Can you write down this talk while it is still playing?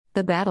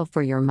The battle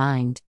for your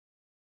mind.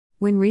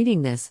 When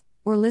reading this,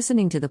 or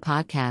listening to the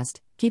podcast,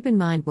 keep in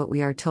mind what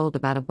we are told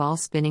about a ball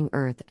spinning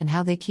earth and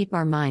how they keep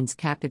our minds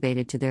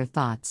captivated to their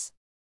thoughts.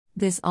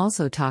 This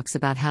also talks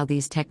about how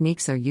these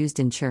techniques are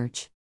used in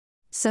church.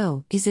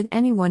 So, is it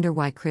any wonder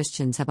why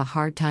Christians have a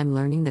hard time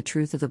learning the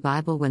truth of the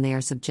Bible when they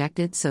are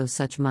subjected to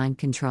such mind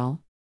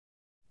control?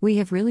 We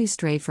have really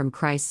strayed from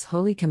Christ's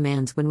holy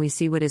commands when we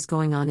see what is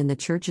going on in the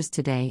churches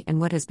today and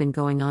what has been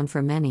going on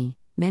for many,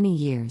 many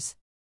years.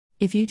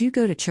 If you do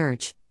go to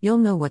church, you'll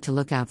know what to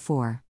look out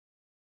for.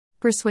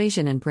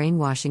 Persuasion and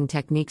brainwashing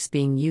techniques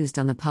being used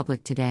on the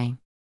public today.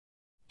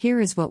 Here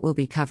is what we'll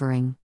be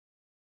covering.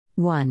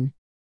 1.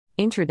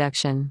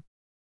 Introduction.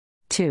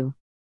 2.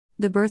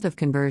 The birth of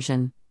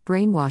conversion,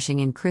 brainwashing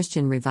in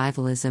Christian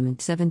revivalism in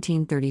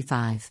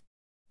 1735.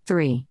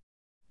 3.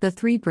 The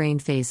three brain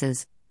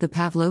phases, the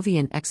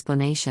Pavlovian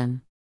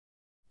explanation.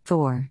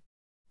 4.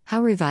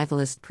 How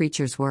revivalist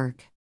preachers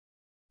work.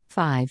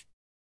 5.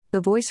 The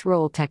voice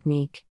role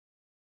technique.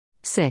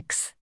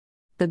 6.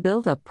 The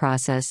build-up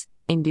process,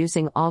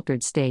 inducing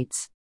altered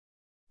states.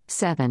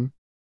 7.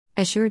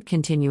 Assured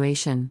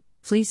continuation,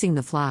 fleecing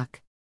the flock.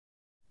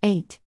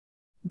 8.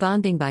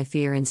 Bonding by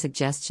fear and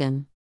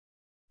suggestion.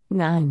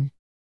 9.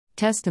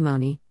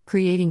 Testimony,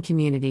 creating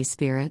community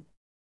spirit.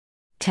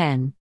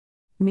 10.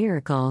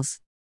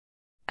 Miracles.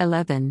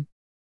 11.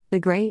 The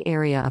gray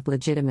area of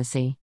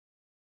legitimacy.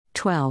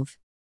 12.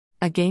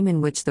 A game in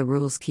which the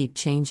rules keep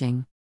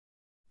changing.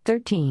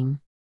 13.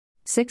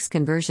 6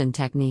 conversion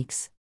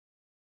techniques.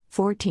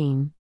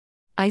 14.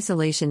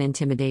 Isolation,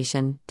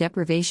 intimidation,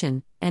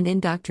 deprivation, and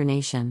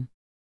indoctrination.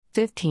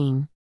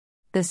 15.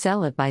 The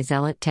zealot by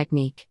zealot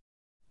technique.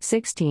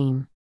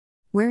 16.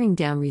 Wearing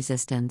down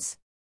resistance.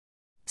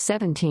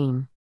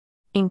 17.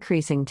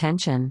 Increasing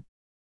tension.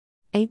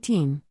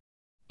 18.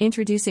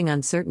 Introducing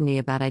uncertainty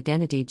about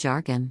identity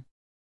jargon.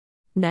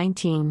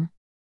 19.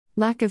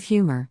 Lack of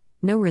humor,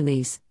 no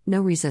release,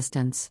 no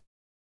resistance.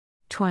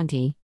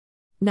 20.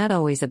 Not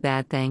always a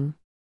bad thing.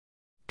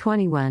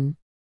 21.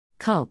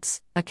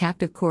 Cults, a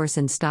captive course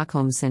in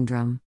Stockholm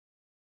Syndrome.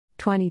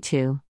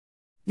 22.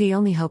 The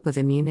only hope of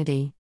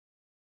immunity.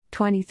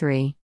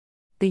 23.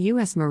 The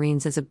U.S.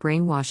 Marines as a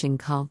brainwashing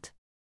cult.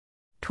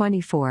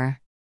 24.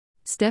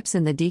 Steps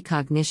in the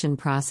decognition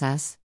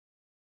process.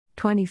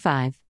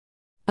 25.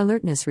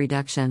 Alertness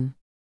reduction.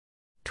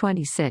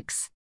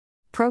 26.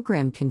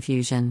 Program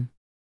confusion.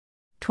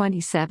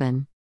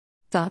 27.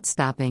 Thought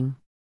stopping.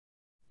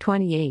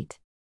 28.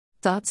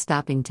 Thought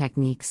stopping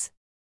techniques.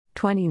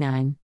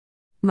 29.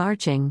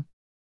 Marching.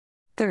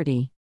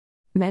 30.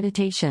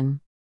 Meditation.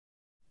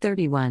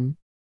 31.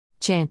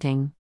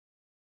 Chanting.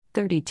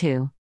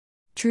 32.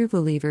 True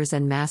believers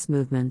and mass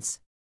movements.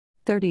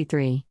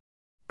 33.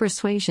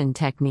 Persuasion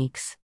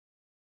techniques.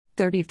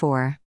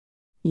 34.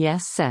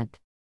 Yes set.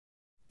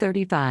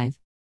 35.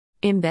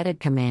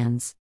 Embedded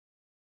commands.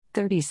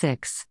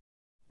 36.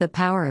 The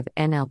power of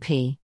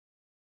NLP.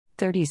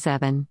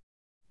 37.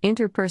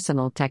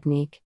 Interpersonal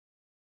technique.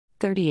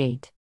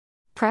 38.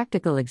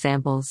 Practical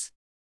examples.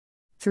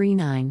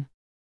 39.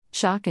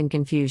 Shock and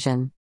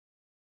confusion.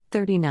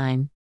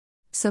 39.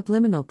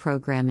 Subliminal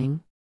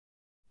programming.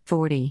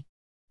 40.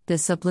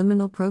 Does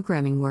subliminal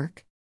programming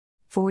work?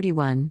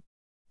 41.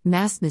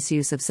 Mass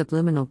misuse of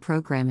subliminal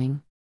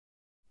programming.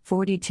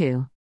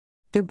 42.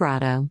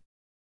 Vibrato.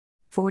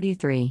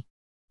 43.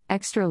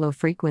 Extra low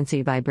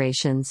frequency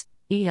vibrations,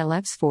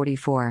 ELFs.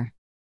 44.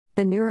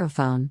 The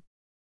neurophone.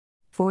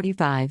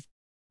 45.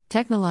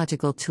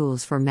 Technological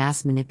tools for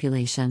mass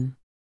manipulation.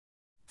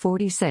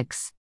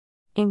 46.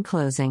 In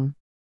closing.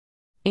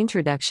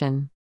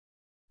 Introduction.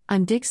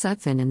 I'm Dick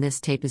Sutphin, and this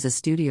tape is a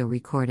studio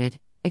recorded,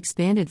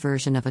 expanded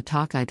version of a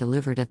talk I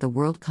delivered at the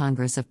World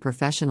Congress of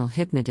Professional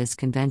Hypnotists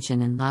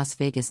Convention in Las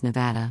Vegas,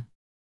 Nevada.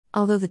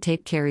 Although the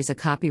tape carries a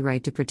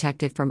copyright to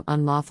protect it from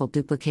unlawful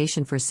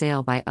duplication for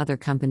sale by other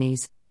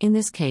companies, in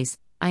this case,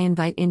 I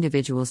invite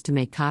individuals to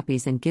make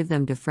copies and give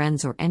them to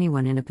friends or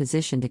anyone in a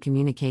position to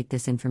communicate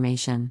this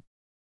information.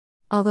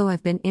 Although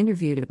I've been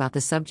interviewed about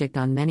the subject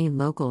on many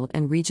local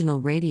and regional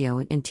radio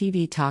and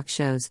TV talk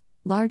shows,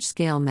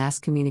 large-scale mass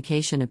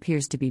communication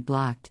appears to be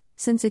blocked,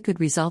 since it could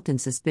result in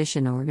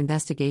suspicion or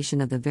investigation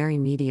of the very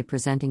media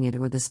presenting it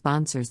or the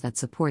sponsors that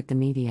support the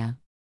media.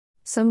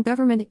 Some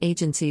government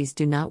agencies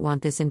do not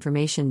want this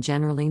information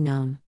generally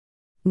known.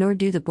 Nor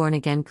do the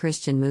born-again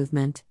Christian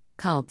movement,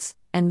 cults,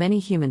 and many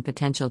human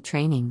potential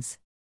trainings.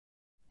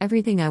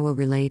 Everything I will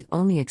relate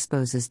only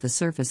exposes the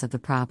surface of the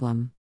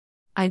problem.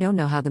 I don't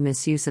know how the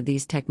misuse of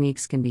these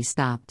techniques can be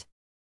stopped.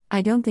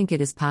 I don't think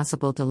it is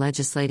possible to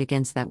legislate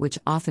against that which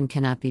often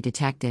cannot be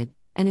detected,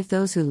 and if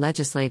those who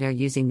legislate are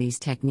using these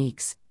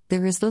techniques,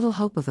 there is little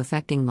hope of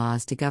affecting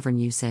laws to govern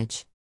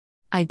usage.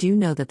 I do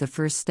know that the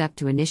first step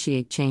to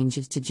initiate change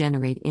is to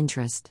generate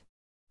interest.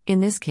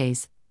 In this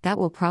case, that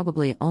will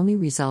probably only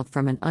result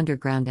from an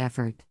underground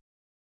effort.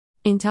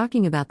 In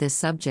talking about this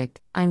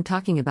subject, I'm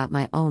talking about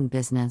my own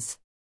business.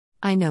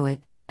 I know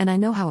it, and I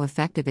know how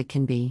effective it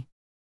can be.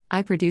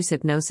 I produce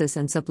hypnosis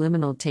and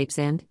subliminal tapes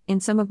and, in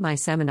some of my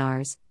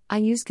seminars, I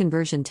use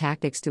conversion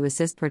tactics to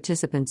assist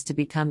participants to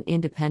become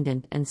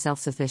independent and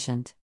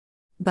self-sufficient.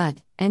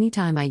 But,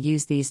 anytime I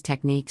use these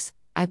techniques,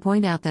 I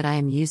point out that I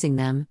am using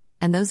them,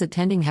 and those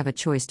attending have a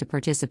choice to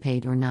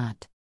participate or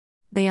not.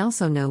 They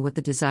also know what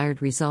the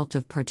desired result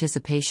of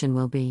participation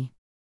will be.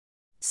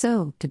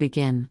 So, to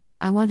begin,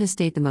 I want to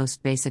state the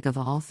most basic of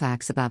all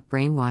facts about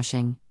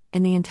brainwashing.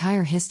 In the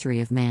entire history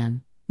of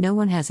man, no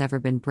one has ever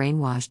been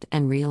brainwashed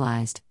and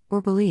realized,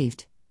 or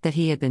believed, that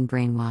he had been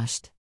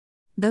brainwashed.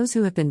 Those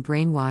who have been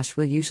brainwashed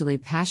will usually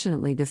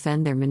passionately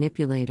defend their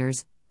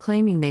manipulators,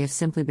 claiming they have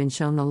simply been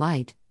shown the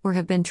light, or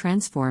have been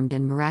transformed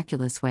in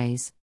miraculous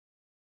ways.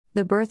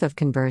 The birth of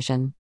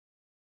conversion.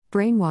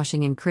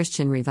 Brainwashing in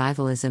Christian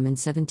revivalism in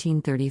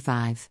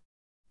 1735.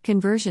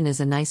 Conversion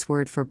is a nice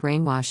word for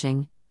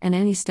brainwashing, and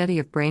any study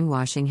of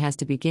brainwashing has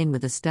to begin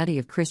with a study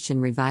of Christian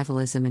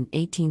revivalism in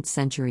 18th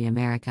century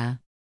America.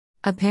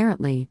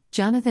 Apparently,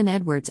 Jonathan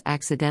Edwards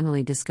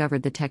accidentally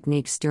discovered the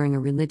techniques during a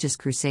religious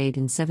crusade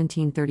in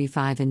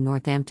 1735 in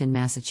Northampton,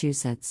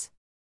 Massachusetts.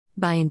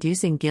 By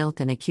inducing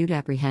guilt and acute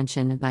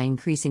apprehension and by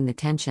increasing the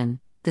tension,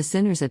 the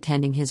sinners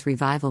attending his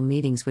revival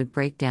meetings would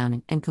break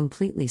down and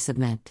completely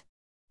submit.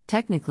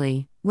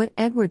 Technically, what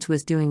Edwards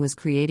was doing was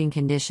creating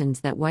conditions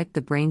that wiped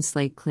the brain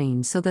slate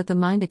clean so that the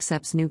mind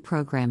accepts new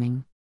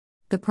programming.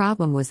 The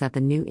problem was that the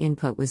new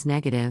input was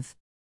negative.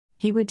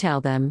 He would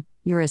tell them,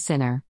 "You're a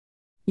sinner.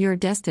 You're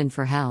destined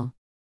for hell."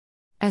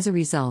 As a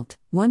result,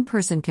 one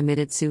person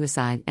committed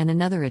suicide and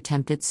another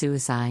attempted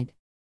suicide.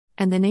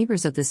 And the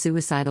neighbors of the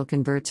suicidal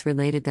converts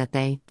related that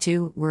they,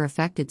 too, were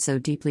affected so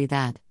deeply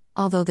that,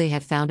 although they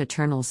had found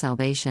eternal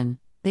salvation,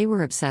 they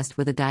were obsessed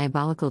with a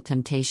diabolical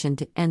temptation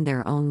to end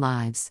their own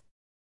lives.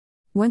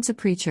 Once a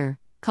preacher,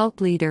 cult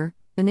leader,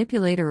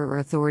 manipulator or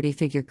authority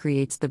figure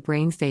creates the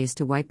brain phase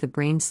to wipe the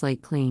brain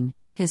slate clean,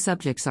 his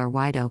subjects are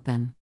wide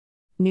open.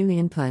 New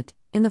input,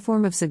 in the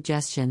form of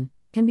suggestion,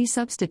 can be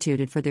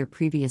substituted for their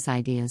previous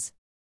ideas.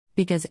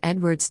 Because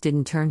Edwards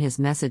didn't turn his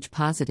message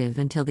positive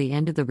until the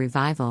end of the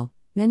revival,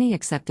 many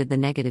accepted the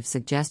negative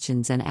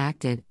suggestions and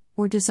acted,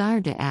 or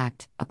desired to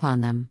act,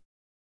 upon them.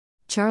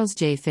 Charles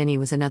J. Finney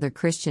was another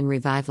Christian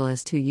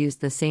revivalist who used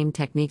the same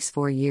techniques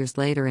 4 years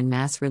later in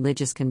mass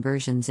religious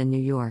conversions in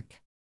New York.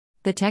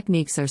 The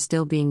techniques are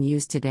still being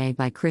used today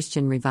by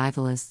Christian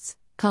revivalists,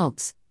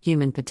 cults,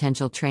 human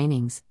potential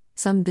trainings,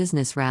 some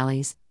business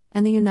rallies,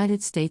 and the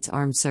United States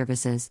Armed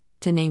Services,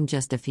 to name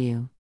just a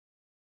few.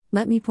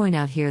 Let me point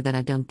out here that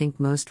I don't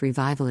think most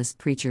revivalist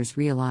preachers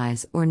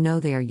realize or know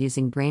they are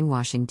using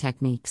brainwashing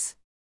techniques.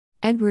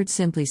 Edwards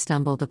simply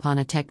stumbled upon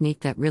a technique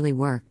that really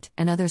worked,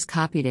 and others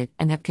copied it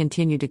and have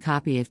continued to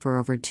copy it for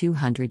over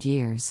 200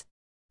 years.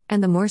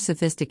 And the more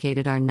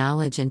sophisticated our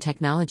knowledge and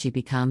technology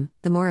become,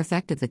 the more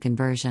effective the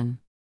conversion.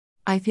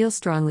 I feel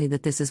strongly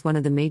that this is one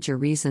of the major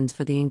reasons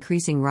for the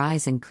increasing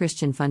rise in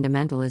Christian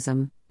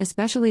fundamentalism,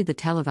 especially the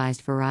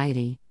televised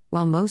variety,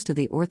 while most of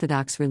the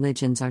orthodox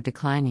religions are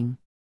declining.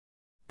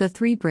 The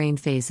 3 brain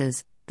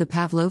phases, the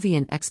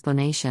Pavlovian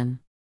explanation.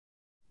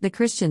 The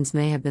Christians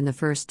may have been the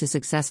first to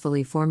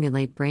successfully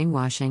formulate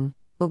brainwashing,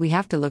 but we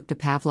have to look to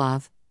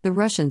Pavlov, the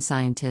Russian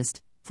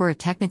scientist, for a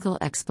technical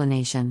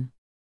explanation.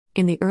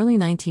 In the early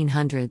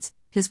 1900s,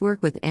 his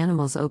work with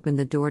animals opened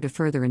the door to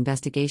further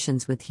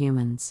investigations with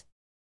humans.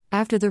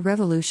 After the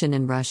revolution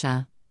in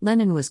Russia,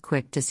 Lenin was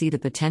quick to see the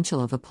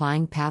potential of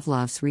applying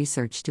Pavlov's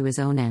research to his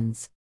own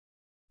ends.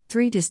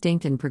 3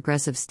 distinct and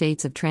progressive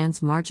states of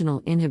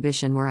transmarginal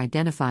inhibition were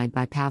identified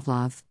by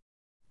Pavlov.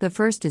 The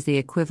first is the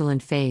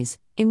equivalent phase,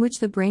 in which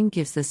the brain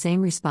gives the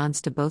same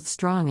response to both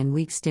strong and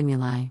weak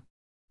stimuli.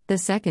 The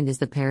second is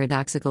the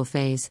paradoxical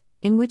phase,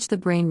 in which the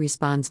brain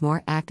responds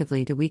more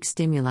actively to weak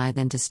stimuli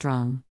than to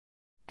strong.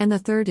 And the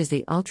third is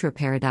the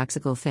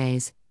ultra-paradoxical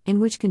phase, in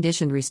which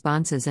conditioned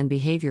responses and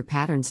behavior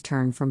patterns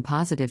turn from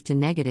positive to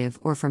negative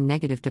or from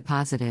negative to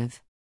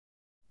positive.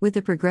 With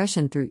the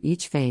progression through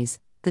each phase,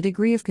 the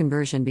degree of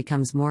conversion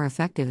becomes more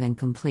effective and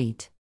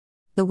complete.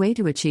 The way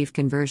to achieve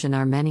conversion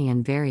are many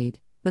and varied,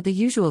 but the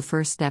usual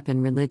first step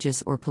in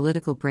religious or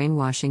political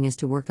brainwashing is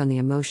to work on the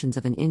emotions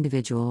of an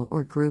individual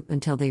or group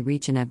until they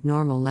reach an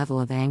abnormal level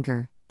of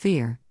anger,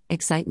 fear,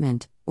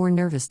 excitement, or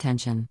nervous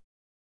tension.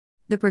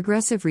 The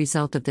progressive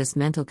result of this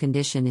mental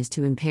condition is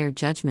to impair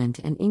judgment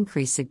and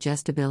increase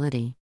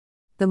suggestibility.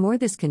 The more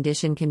this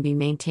condition can be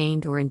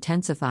maintained or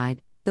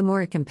intensified, the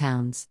more it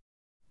compounds.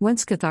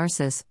 Once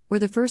catharsis, or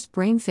the first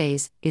brain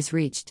phase, is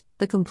reached,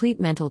 the complete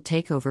mental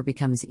takeover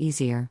becomes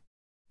easier.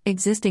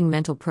 Existing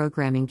mental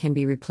programming can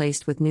be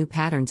replaced with new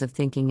patterns of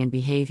thinking and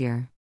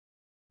behavior.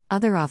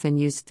 Other often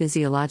used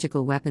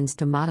physiological weapons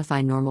to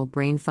modify normal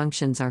brain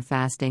functions are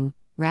fasting,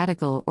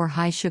 radical or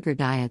high-sugar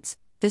diets,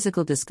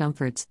 physical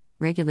discomforts,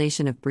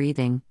 regulation of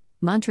breathing,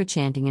 mantra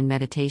chanting and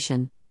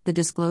meditation, the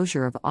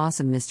disclosure of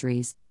awesome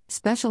mysteries,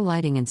 special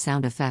lighting and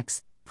sound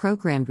effects,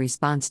 programmed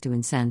response to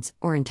incense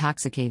or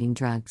intoxicating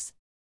drugs.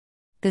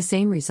 The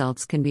same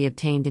results can be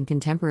obtained in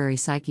contemporary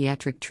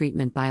psychiatric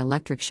treatment by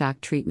electric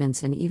shock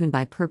treatments and even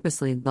by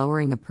purposely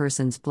lowering a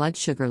person's blood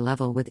sugar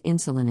level with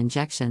insulin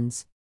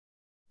injections.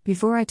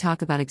 Before I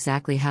talk about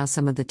exactly how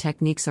some of the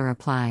techniques are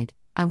applied,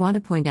 I want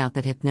to point out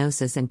that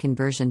hypnosis and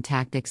conversion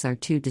tactics are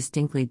two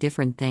distinctly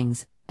different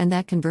things, and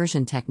that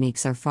conversion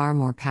techniques are far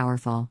more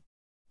powerful.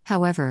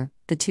 However,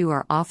 the two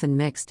are often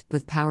mixed,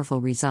 with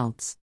powerful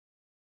results.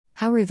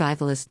 How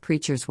revivalist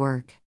preachers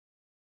work.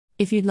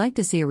 If you'd like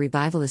to see a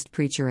revivalist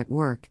preacher at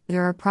work,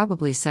 there are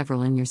probably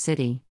several in your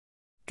city.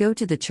 Go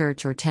to the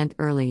church or tent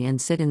early and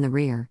sit in the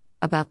rear,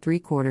 about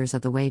 3/4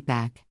 of the way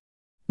back.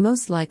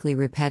 Most likely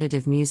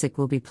repetitive music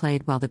will be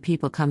played while the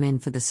people come in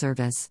for the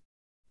service.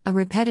 A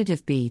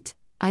repetitive beat,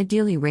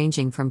 ideally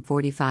ranging from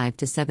 45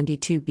 to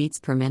 72 beats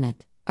per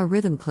minute, a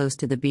rhythm close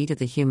to the beat of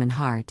the human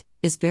heart,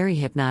 is very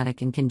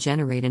hypnotic and can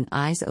generate an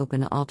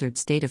eyes-open altered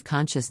state of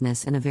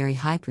consciousness in a very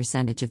high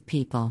percentage of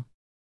people.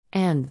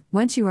 And,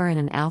 once you are in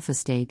an alpha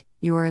state,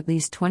 you are at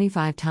least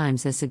 25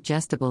 times as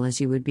suggestible as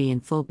you would be in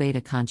full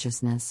beta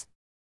consciousness.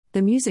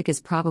 The music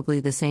is probably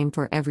the same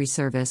for every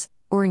service,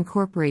 or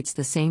incorporates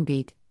the same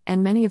beat,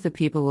 and many of the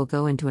people will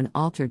go into an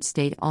altered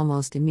state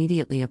almost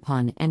immediately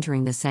upon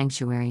entering the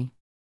sanctuary.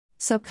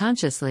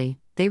 Subconsciously,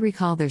 they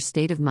recall their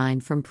state of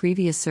mind from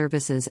previous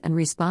services and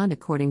respond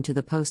according to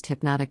the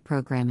post-hypnotic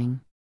programming.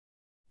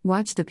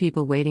 Watch the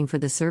people waiting for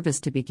the service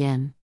to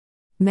begin.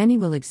 Many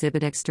will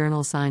exhibit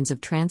external signs of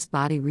trance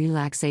body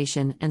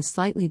relaxation and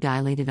slightly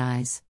dilated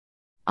eyes.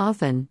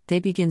 Often, they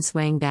begin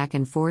swaying back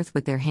and forth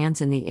with their hands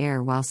in the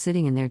air while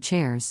sitting in their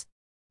chairs.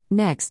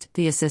 Next,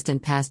 the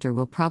assistant pastor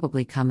will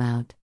probably come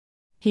out.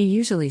 He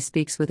usually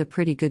speaks with a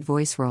pretty good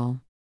voice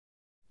roll.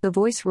 The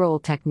voice roll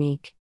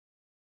technique.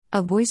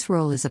 A voice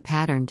roll is a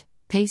patterned,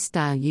 paced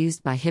style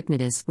used by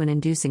hypnotists when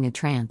inducing a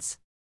trance.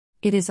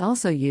 It is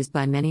also used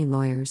by many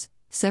lawyers,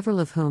 several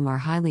of whom are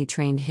highly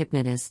trained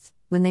hypnotists,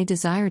 when they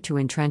desire to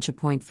entrench a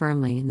point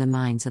firmly in the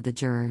minds of the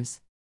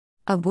jurors.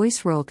 A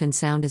voice roll can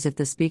sound as if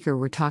the speaker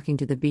were talking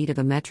to the beat of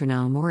a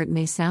metronome, or it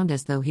may sound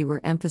as though he were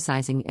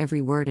emphasizing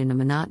every word in a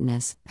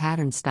monotonous,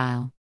 patterned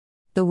style.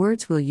 The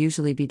words will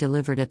usually be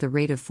delivered at the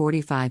rate of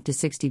 45 to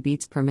 60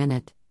 beats per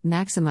minute,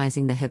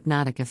 maximizing the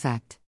hypnotic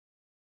effect.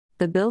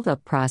 The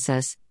build-up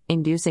process,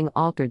 inducing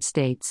altered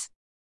states.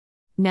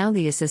 Now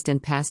the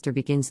assistant pastor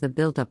begins the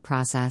build-up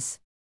process.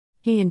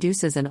 He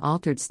induces an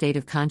altered state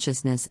of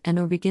consciousness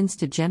and/or begins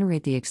to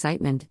generate the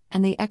excitement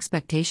and the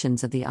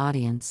expectations of the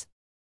audience.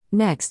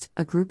 Next,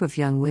 a group of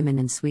young women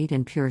in sweet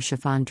and pure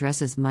chiffon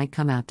dresses might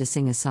come out to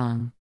sing a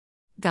song.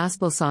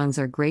 Gospel songs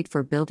are great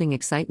for building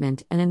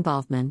excitement and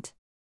involvement.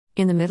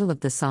 In the middle of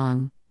the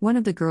song, one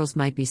of the girls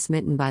might be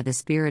smitten by the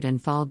Spirit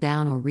and fall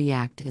down or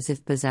react as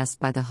if possessed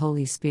by the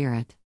Holy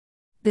Spirit.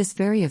 This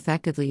very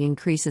effectively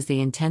increases the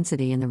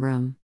intensity in the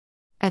room.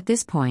 At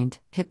this point,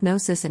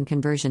 hypnosis and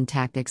conversion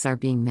tactics are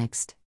being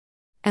mixed.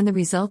 And the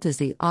result is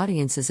the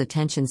audience's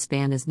attention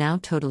span is now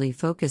totally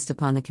focused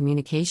upon the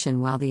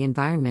communication while the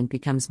environment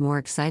becomes more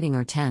exciting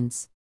or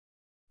tense.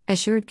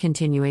 Assured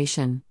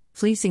continuation,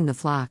 fleecing the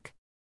flock.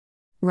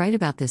 Right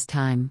about this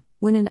time,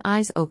 when an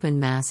eyes-open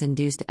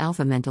mass-induced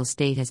alpha mental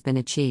state has been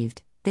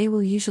achieved, they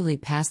will usually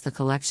pass the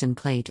collection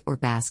plate or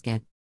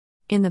basket.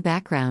 In the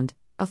background,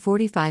 a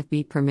 45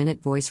 beat per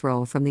minute voice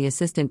roll from the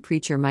assistant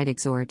preacher might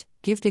exhort,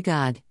 "Give to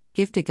God,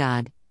 give to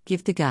God,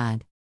 give to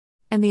God."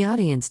 And the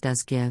audience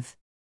does give.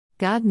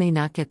 God may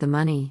not get the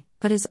money,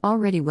 but his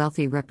already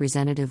wealthy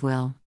representative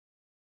will.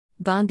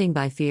 Bonding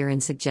by fear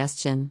and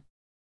suggestion.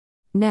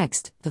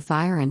 Next, the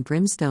fire and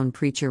brimstone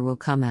preacher will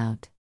come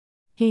out.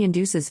 He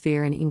induces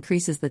fear and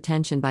increases the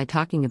tension by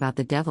talking about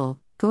the devil,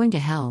 going to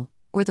hell,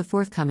 or the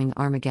forthcoming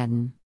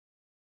Armageddon.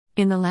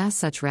 In the last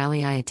such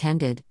rally I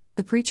attended,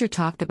 the preacher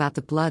talked about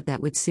the blood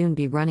that would soon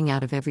be running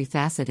out of every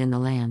facet in the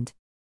land.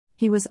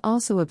 He was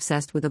also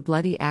obsessed with the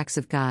bloody axe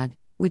of God,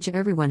 which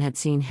everyone had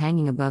seen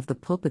hanging above the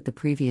pulpit the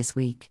previous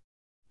week.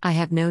 I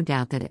have no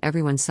doubt that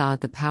everyone saw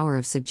it. The power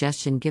of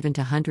suggestion given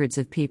to hundreds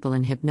of people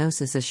in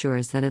hypnosis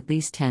assures that at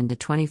least 10 to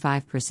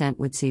 25%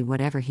 would see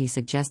whatever he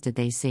suggested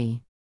they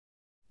see.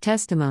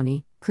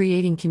 Testimony,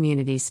 creating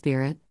community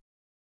spirit.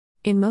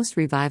 In most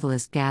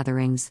revivalist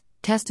gatherings,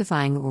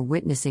 testifying or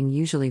witnessing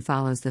usually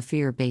follows the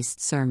fear-based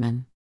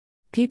sermon.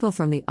 People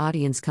from the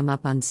audience come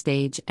up on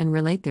stage and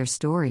relate their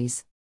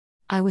stories.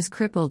 I was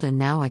crippled and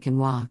now I can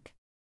walk.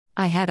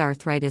 I had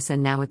arthritis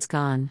and now it's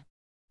gone.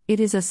 It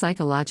is a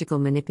psychological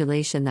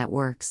manipulation that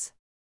works.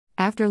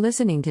 After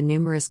listening to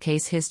numerous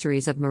case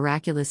histories of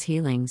miraculous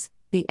healings,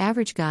 the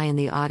average guy in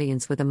the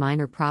audience with a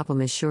minor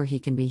problem is sure he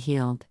can be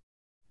healed.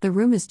 The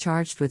room is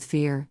charged with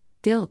fear,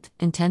 guilt,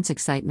 intense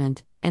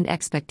excitement, and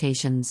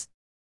expectations.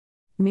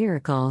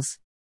 Miracles.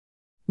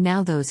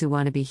 Now those who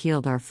want to be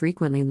healed are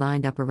frequently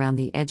lined up around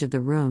the edge of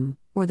the room,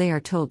 or they are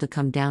told to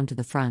come down to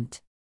the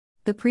front.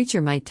 The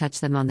preacher might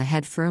touch them on the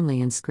head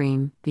firmly and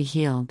scream, "Be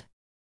healed."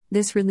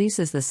 This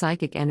releases the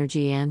psychic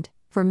energy and,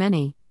 for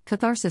many,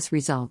 catharsis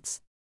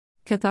results.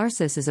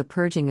 Catharsis is a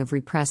purging of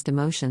repressed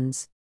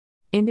emotions.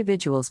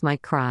 Individuals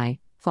might cry,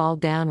 fall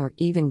down, or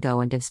even go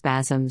into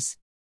spasms.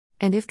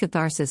 And if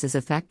catharsis is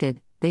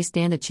affected, they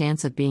stand a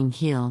chance of being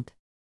healed.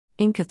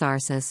 In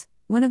catharsis,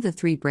 one of the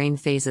 3 brain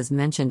phases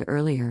mentioned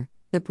earlier,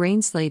 the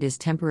brain slate is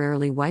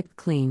temporarily wiped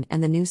clean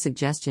and the new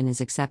suggestion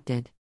is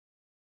accepted.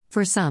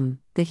 For some,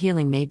 the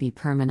healing may be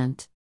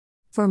permanent.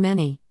 For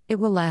many, It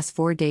will last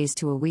 4 days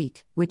to a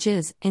week, which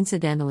is,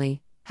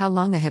 incidentally, how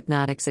long a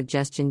hypnotic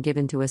suggestion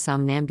given to a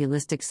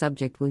somnambulistic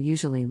subject will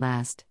usually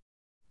last.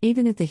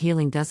 Even if the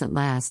healing doesn't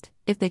last,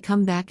 if they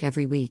come back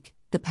every week,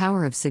 the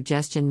power of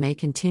suggestion may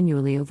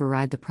continually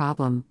override the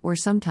problem, or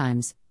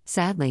sometimes,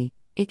 sadly,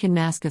 it can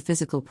mask a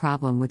physical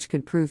problem which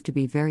could prove to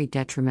be very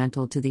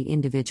detrimental to the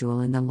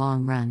individual in the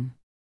long run.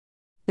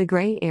 The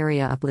gray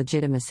area of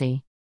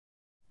legitimacy.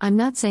 I'm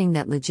not saying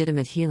that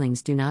legitimate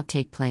healings do not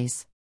take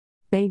place.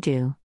 They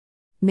do.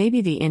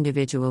 Maybe the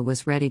individual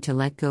was ready to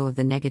let go of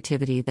the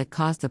negativity that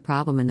caused the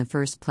problem in the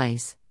first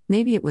place,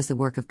 maybe it was the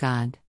work of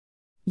God.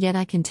 Yet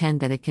I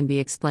contend that it can be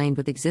explained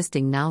with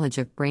existing knowledge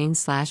of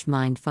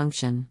brain/mind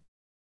function.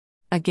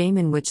 A game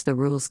in which the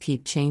rules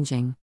keep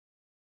changing.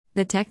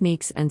 The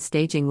techniques and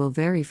staging will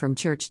vary from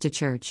church to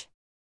church.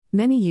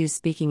 Many use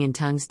speaking in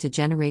tongues to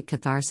generate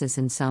catharsis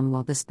in some,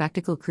 while the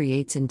spectacle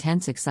creates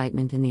intense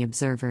excitement in the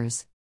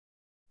observers.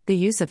 The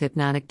use of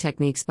hypnotic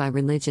techniques by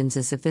religions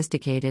is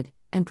sophisticated,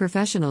 and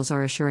professionals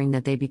are assuring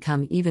that they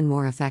become even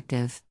more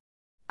effective.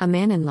 A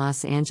man in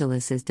Los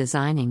Angeles is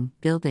designing,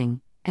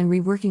 building, and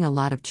reworking a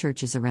lot of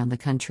churches around the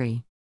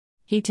country.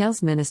 He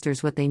tells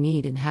ministers what they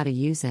need and how to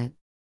use it.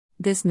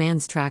 This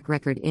man's track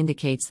record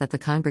indicates that the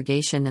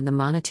congregation and the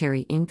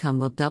monetary income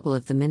will double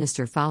if the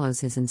minister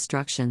follows his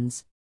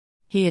instructions.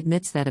 He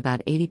admits that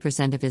about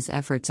 80% of his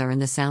efforts are in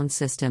the sound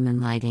system and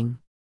lighting.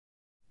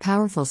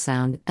 Powerful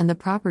sound and the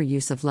proper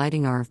use of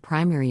lighting are of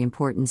primary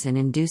importance in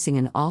inducing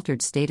an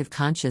altered state of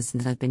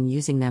consciousness. I've been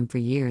using them for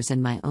years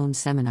in my own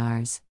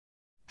seminars.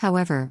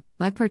 However,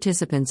 my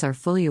participants are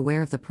fully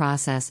aware of the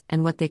process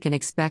and what they can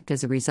expect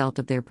as a result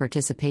of their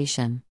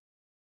participation.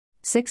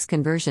 6.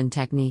 Conversion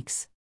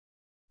techniques.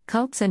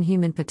 Cults and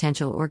human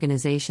potential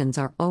organizations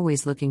are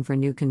always looking for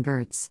new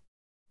converts.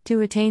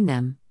 To attain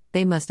them,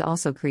 they must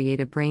also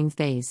create a brain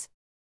phase.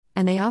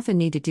 And they often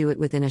need to do it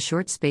within a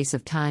short space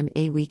of time,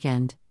 a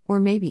weekend, or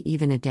maybe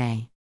even a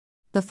day.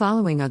 The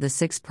following are the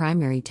 6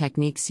 primary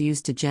techniques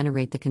used to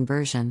generate the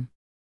conversion: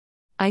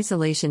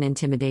 isolation,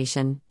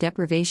 intimidation,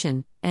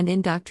 deprivation, and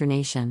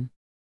indoctrination.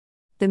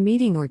 The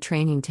meeting or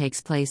training takes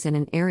place in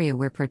an area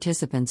where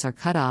participants are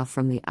cut off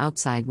from the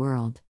outside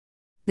world.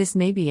 This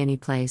may be any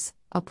place: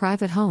 a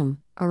private home,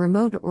 a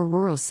remote or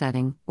rural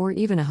setting, or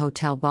even a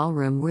hotel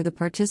ballroom where the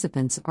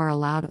participants are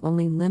allowed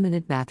only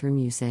limited bathroom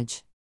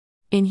usage.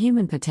 In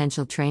human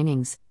potential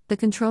trainings, the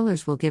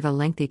controllers will give a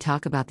lengthy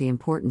talk about the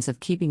importance of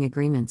keeping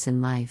agreements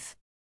in life.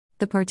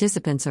 The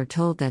participants are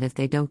told that if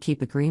they don't keep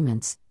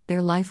agreements,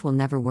 their life will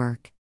never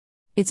work.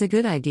 It's a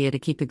good idea to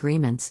keep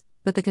agreements,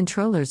 but the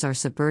controllers are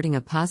subverting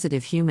a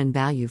positive human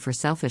value for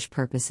selfish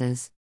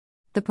purposes.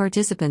 The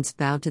participants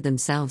vow to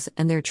themselves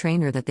and their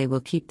trainer that they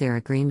will keep their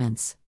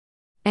agreements.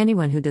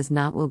 Anyone who does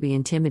not will be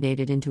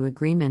intimidated into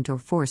agreement or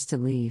forced to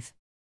leave.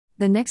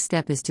 The next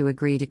step is to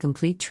agree to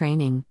complete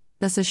training,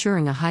 thus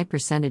assuring a high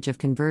percentage of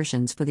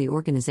conversions for the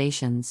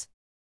organizations.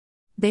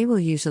 They will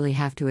usually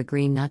have to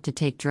agree not to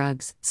take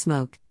drugs,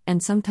 smoke,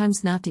 and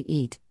sometimes not to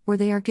eat, or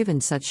they are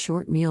given such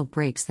short meal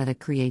breaks that it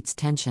creates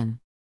tension.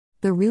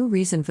 The real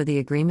reason for the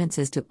agreements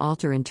is to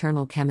alter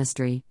internal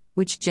chemistry,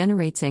 which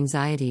generates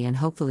anxiety and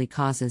hopefully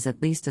causes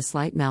at least a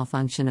slight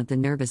malfunction of the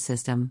nervous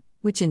system,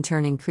 which in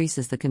turn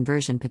increases the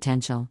conversion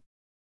potential.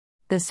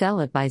 The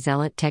zealot by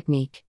zealot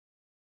technique.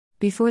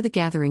 Before the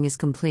gathering is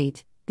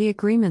complete, the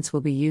agreements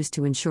will be used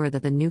to ensure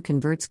that the new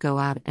converts go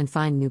out and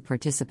find new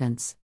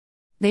participants.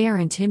 They are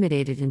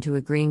intimidated into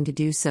agreeing to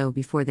do so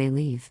before they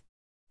leave.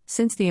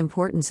 Since the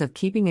importance of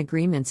keeping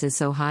agreements is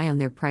so high on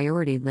their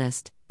priority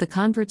list, the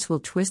converts will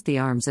twist the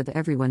arms of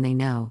everyone they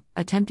know,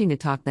 attempting to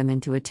talk them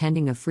into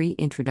attending a free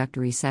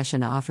introductory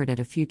session offered at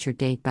a future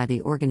date by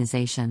the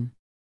organization.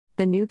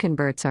 The new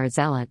converts are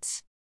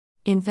zealots.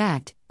 In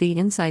fact, the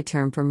inside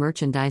term for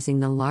merchandising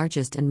the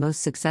largest and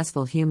most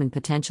successful human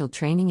potential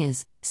training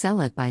is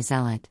zealot by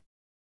zealot.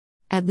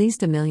 At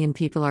least 1 million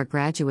people are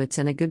graduates,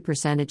 and a good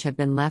percentage have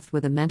been left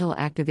with a mental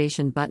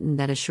activation button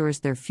that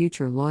assures their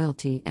future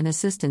loyalty and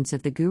assistance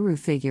if the guru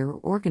figure or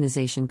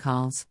organization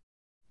calls.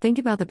 Think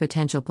about the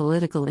potential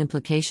political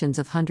implications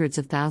of hundreds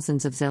of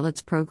thousands of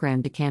zealots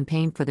programmed to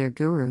campaign for their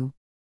guru.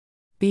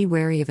 Be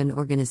wary of an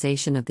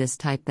organization of this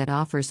type that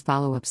offers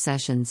follow-up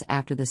sessions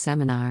after the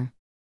seminar.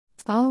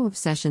 Follow-up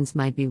sessions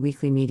might be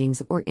weekly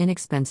meetings or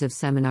inexpensive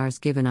seminars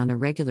given on a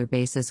regular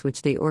basis,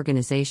 which the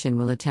organization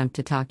will attempt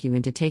to talk you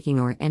into taking,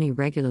 or any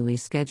regularly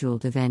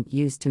scheduled event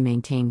used to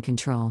maintain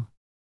control.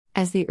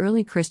 As the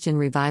early Christian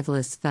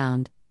revivalists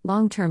found,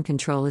 long-term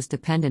control is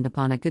dependent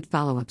upon a good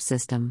follow-up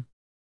system.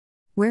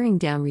 Wearing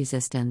down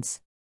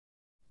resistance.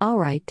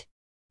 Alright.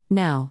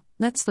 Now,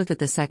 let's look at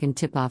the second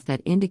tip-off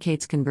that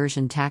indicates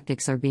conversion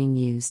tactics are being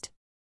used.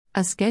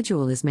 A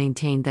schedule is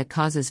maintained that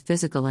causes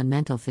physical and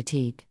mental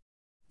fatigue.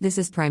 This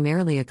is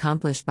primarily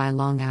accomplished by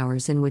long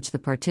hours in which the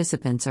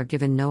participants are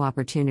given no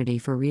opportunity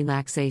for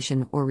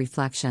relaxation or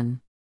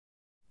reflection.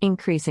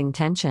 Increasing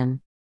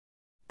tension.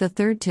 The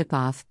third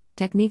tip-off,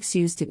 techniques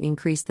used to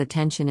increase the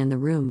tension in the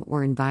room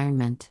or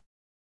environment.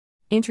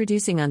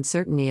 Introducing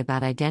uncertainty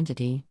about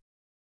identity.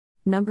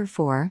 Number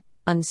 4,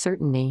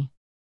 uncertainty.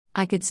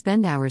 I could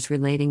spend hours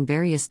relating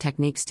various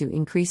techniques to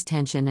increase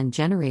tension and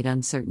generate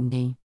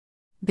uncertainty.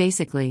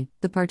 Basically,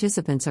 the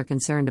participants are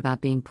concerned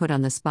about being put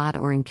on the spot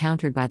or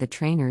encountered by the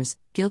trainers,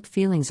 guilt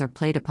feelings are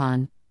played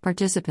upon,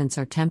 participants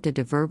are tempted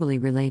to verbally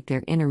relate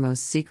their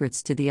innermost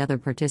secrets to the other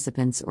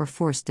participants or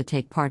forced to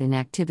take part in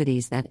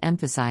activities that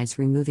emphasize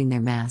removing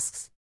their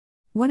masks.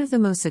 One of the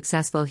most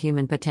successful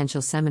human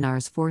potential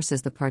seminars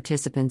forces the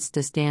participants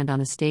to stand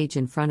on a stage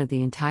in front of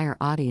the entire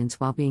audience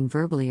while being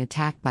verbally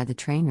attacked by the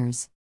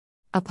trainers.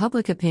 A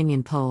public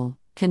opinion poll,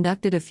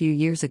 conducted a few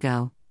years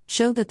ago,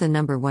 showed that the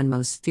number one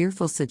most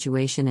fearful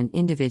situation an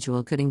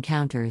individual could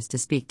encounter is to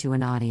speak to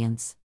an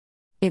audience.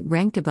 It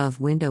ranked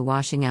above window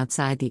washing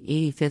outside the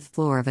 85th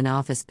floor of an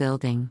office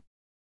building.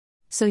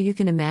 So you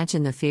can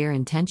imagine the fear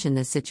and tension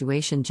this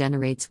situation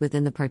generates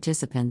within the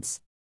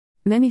participants.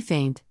 Many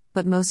faint,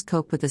 but most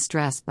cope with the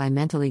stress by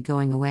mentally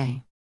going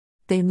away.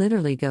 They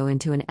literally go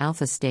into an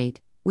alpha state,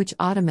 which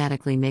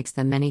automatically makes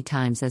them many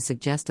times as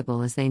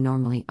suggestible as they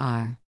normally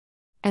are.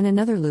 And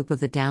another loop of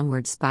the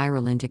downward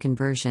spiral into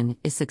conversion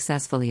is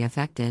successfully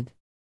affected.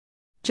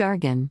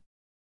 Jargon.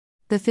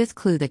 The fifth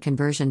clue that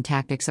conversion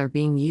tactics are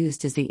being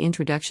used is the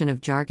introduction of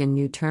jargon,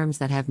 new terms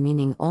that have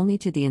meaning only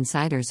to the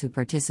insiders who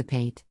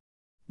participate.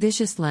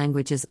 Vicious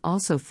language is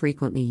also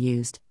frequently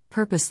used,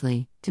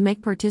 purposely, to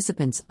make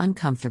participants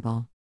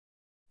uncomfortable.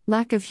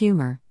 Lack of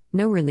humor,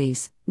 no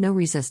release, no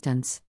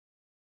resistance.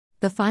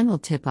 The final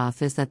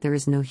tip-off is that there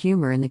is no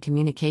humor in the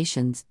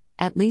communications,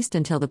 at least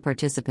until the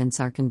participants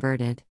are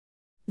converted.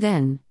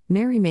 Then,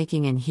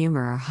 merrymaking and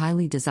humor are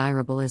highly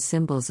desirable as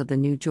symbols of the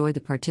new joy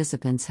the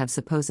participants have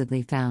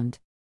supposedly found.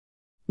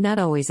 Not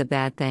always a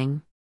bad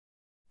thing.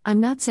 I'm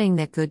not saying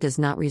that good does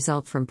not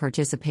result from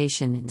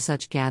participation in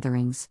such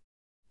gatherings.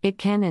 It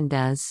can and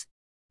does.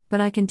 But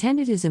I contend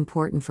it is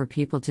important for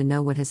people to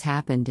know what has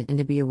happened and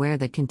to be aware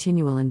that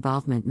continual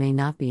involvement may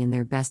not be in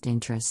their best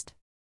interest.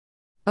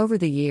 Over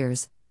the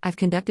years, I've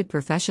conducted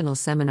professional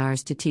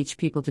seminars to teach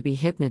people to be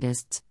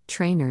hypnotists,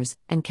 trainers,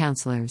 and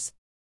counselors.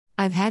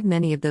 I've had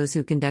many of those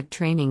who conduct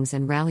trainings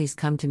and rallies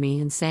come to me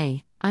and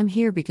say, "I'm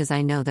here because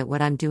I know that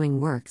what I'm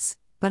doing works,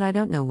 but I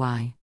don't know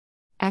why."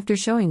 After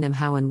showing them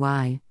how and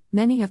why,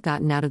 many have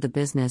gotten out of the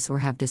business or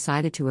have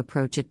decided to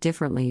approach it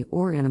differently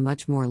or in a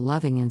much more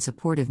loving and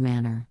supportive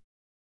manner.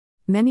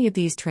 Many of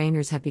these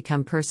trainers have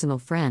become personal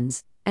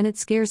friends, and it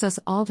scares us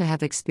all to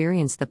have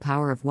experienced the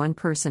power of one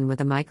person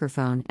with a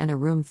microphone and a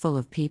room full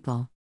of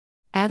people.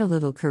 Add a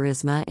little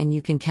charisma and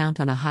you can count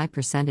on a high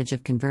percentage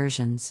of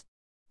conversions.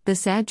 The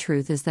sad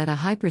truth is that a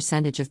high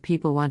percentage of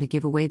people want to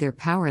give away their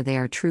power. They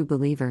are true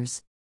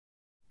believers.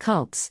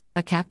 Cults,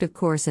 a captive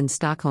course in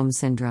Stockholm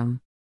Syndrome.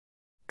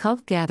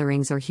 Cult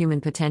gatherings or human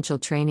potential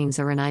trainings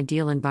are an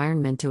ideal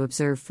environment to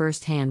observe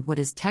firsthand what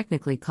is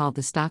technically called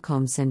the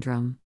Stockholm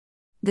Syndrome.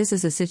 This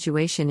is a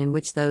situation in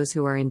which those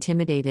who are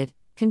intimidated,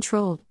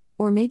 controlled,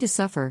 or made to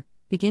suffer,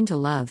 begin to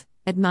love,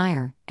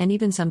 admire, and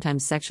even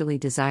sometimes sexually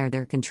desire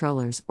their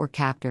controllers or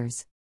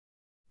captors.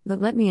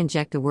 But let me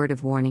inject a word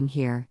of warning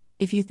here.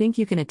 If you think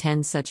you can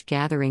attend such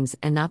gatherings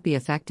and not be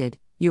affected,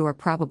 you are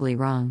probably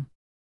wrong.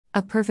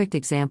 A perfect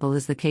example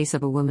is the case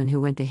of a woman who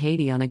went to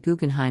Haiti on a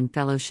Guggenheim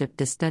Fellowship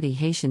to study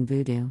Haitian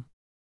voodoo.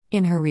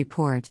 In her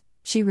report,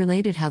 she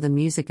related how the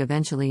music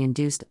eventually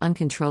induced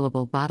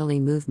uncontrollable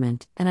bodily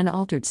movement and an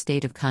altered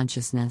state of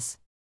consciousness.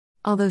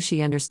 Although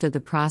she understood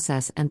the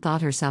process and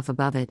thought herself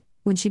above it,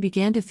 when she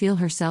began to feel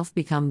herself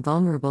become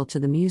vulnerable to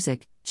the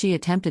music, she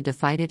attempted to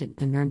fight it and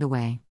turned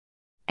away.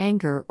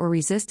 Anger or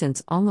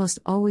resistance almost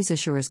always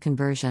assures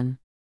conversion.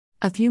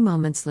 A few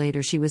moments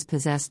later, she was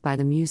possessed by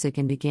the music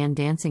and began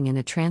dancing in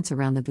a trance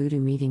around the voodoo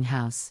meeting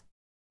house.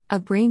 A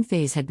brain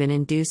phase had been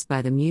induced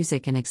by the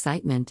music and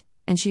excitement,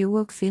 and she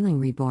awoke feeling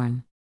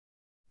reborn.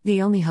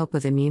 The only hope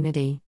of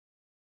immunity.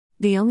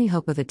 The only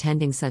hope of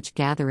attending such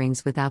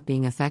gatherings without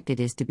being affected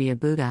is to be a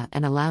Buddha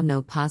and allow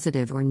no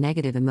positive or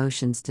negative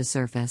emotions to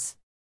surface.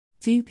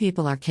 Few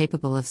people are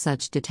capable of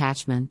such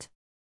detachment.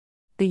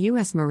 The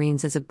U.S.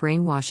 Marines is a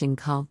brainwashing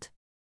cult.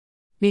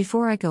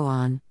 Before I go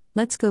on,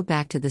 let's go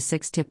back to the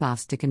 6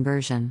 tip-offs to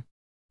conversion.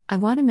 I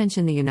want to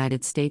mention the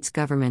United States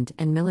government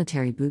and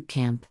military boot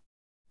camp.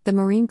 The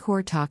Marine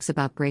Corps talks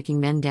about breaking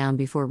men down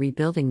before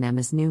rebuilding them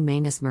as new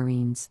Manus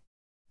Marines.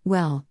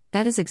 Well,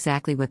 that is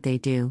exactly what they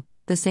do,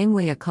 the same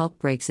way a cult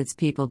breaks its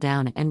people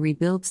down and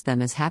rebuilds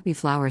them as happy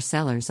flower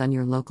sellers on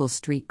your local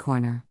street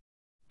corner.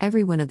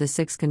 Every one of the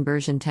 6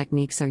 conversion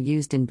techniques are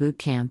used in boot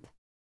camp.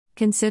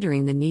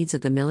 Considering the needs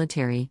of the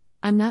military,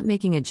 I'm not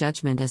making a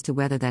judgment as to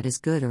whether that is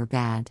good or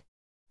bad.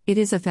 It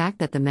is a fact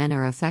that the men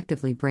are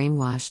effectively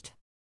brainwashed.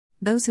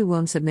 Those who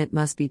won't submit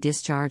must be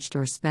discharged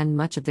or spend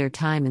much of their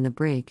time in the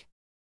brig.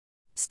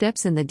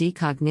 Steps in the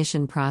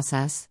decognition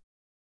process.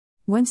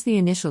 Once the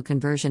initial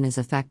conversion is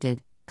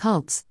effected,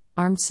 cults,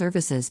 armed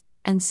services,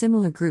 and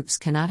similar groups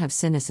cannot have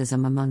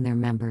cynicism among their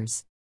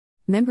members.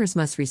 Members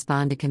must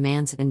respond to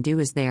commands and do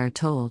as they are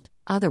told,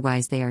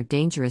 otherwise they are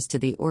dangerous to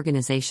the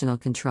organizational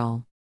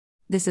control.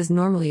 This is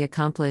normally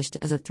accomplished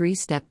as a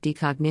 3-step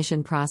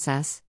decognition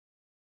process.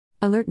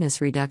 Alertness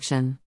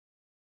reduction.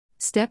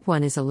 Step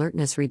 1 is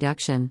alertness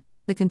reduction.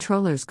 The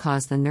controllers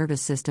cause the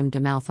nervous system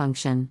to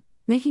malfunction,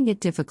 making it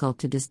difficult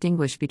to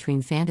distinguish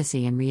between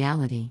fantasy and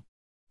reality.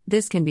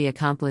 This can be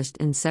accomplished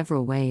in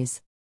several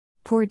ways.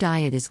 Poor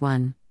diet is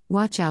one.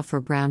 Watch out for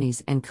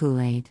brownies and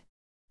Kool-Aid.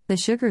 The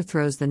sugar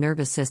throws the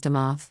nervous system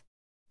off.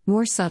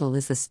 More subtle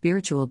is the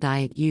spiritual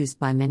diet used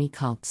by many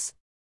cults.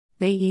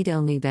 They eat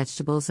only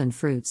vegetables and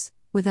fruits,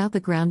 without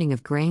the grounding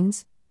of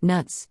grains,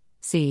 nuts,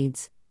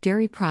 seeds,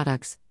 dairy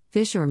products,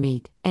 fish or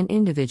meat. An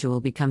individual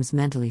becomes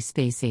mentally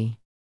spacey.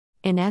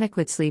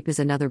 Inadequate sleep is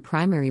another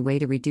primary way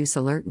to reduce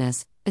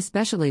alertness,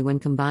 especially when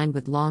combined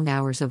with long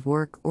hours of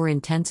work or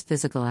intense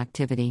physical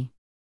activity.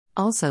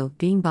 Also,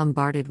 being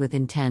bombarded with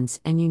intense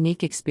and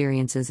unique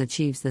experiences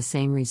achieves the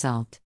same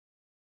result.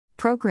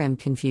 Program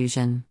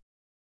confusion.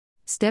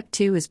 Step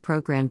 2 is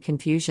program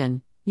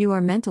confusion. You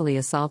are mentally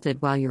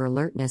assaulted while your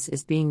alertness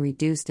is being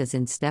reduced as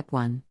in Step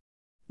 1.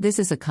 This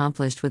is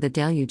accomplished with a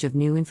deluge of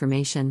new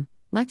information,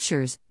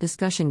 lectures,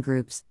 discussion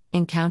groups,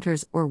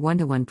 encounters, or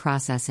one-to-one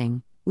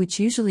processing,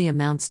 which usually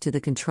amounts to the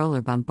controller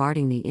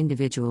bombarding the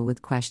individual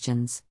with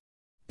questions.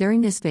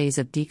 During this phase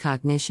of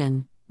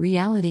decognition,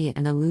 reality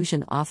and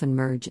illusion often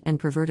merge and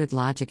perverted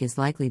logic is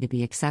likely to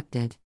be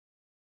accepted.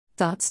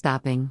 Thought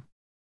stopping.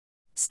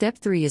 Step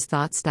 3 is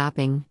thought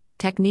stopping.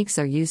 Techniques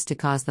are used to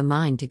cause the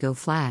mind to go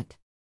flat.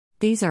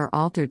 These are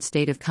altered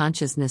state of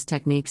consciousness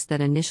techniques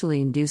that initially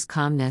induce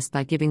calmness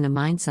by giving the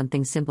mind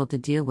something simple to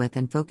deal with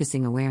and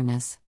focusing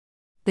awareness.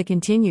 The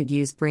continued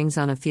use brings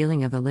on a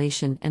feeling of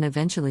elation and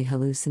eventually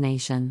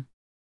hallucination.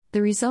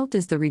 The result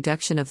is the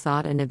reduction of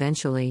thought and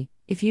eventually,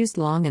 if used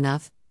long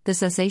enough, the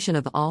cessation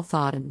of all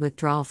thought and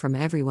withdrawal from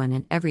everyone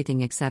and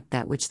everything except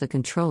that which the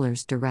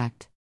controllers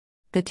direct.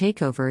 The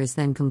takeover is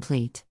then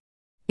complete.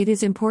 It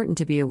is important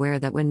to be aware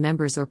that when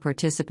members or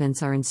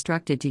participants are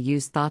instructed to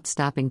use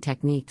thought-stopping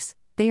techniques,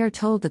 they are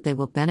told that they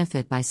will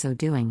benefit by so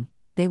doing,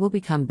 they will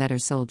become better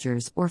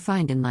soldiers or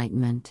find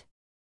enlightenment.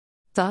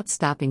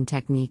 Thought-stopping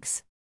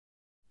techniques.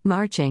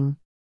 Marching.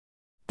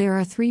 There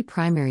are 3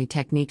 primary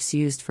techniques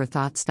used for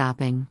thought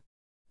stopping.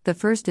 The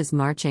first is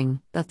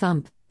marching. The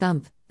thump,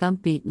 thump,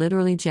 thump beat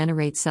literally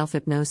generates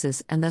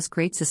self-hypnosis and thus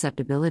great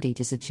susceptibility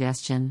to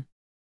suggestion.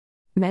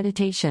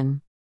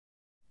 Meditation.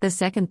 The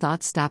second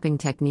thought-stopping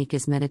technique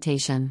is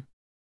meditation.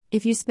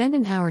 If you spend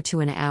an hour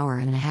to an hour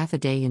and a half a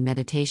day in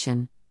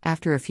meditation,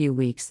 after a few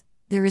weeks,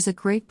 there is a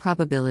great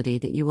probability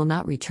that you will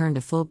not return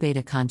to full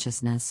beta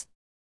consciousness.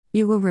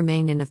 You will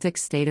remain in a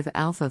fixed state of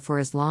alpha for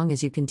as long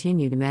as you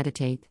continue to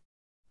meditate.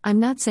 I'm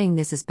not saying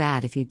this is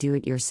bad if you do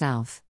it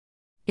yourself.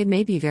 It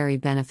may be very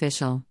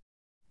beneficial.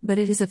 But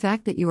it is a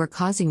fact that you are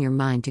causing your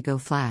mind to go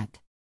flat.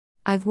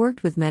 I've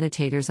worked with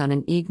meditators on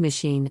an EEG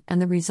machine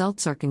and the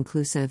results are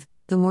conclusive.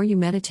 The more you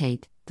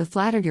meditate, the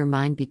flatter your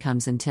mind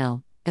becomes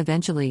until,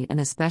 eventually and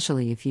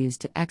especially if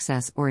used to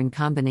excess or in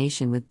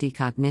combination with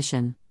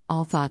decognition,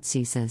 all thought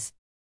ceases.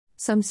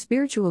 Some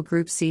spiritual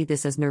groups see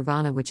this as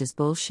nirvana, which is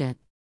bullshit.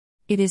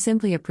 It is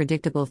simply a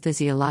predictable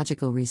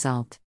physiological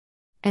result.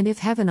 And if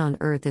heaven on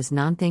earth is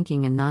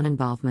non-thinking and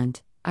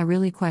non-involvement, I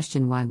really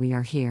question why we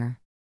are here.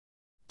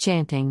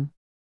 Chanting.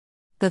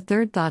 The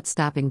third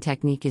thought-stopping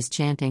technique is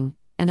chanting,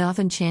 and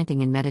often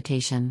chanting in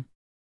meditation.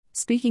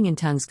 Speaking in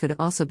tongues could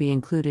also be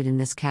included in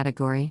this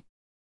category.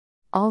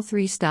 All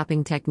 3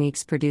 stopping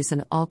techniques produce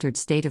an altered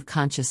state of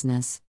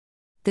consciousness.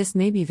 This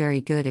may be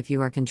very good if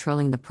you are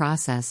controlling the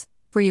process,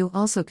 for you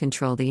also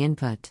control the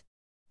input.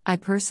 I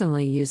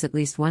personally use at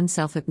least one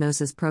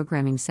self-hypnosis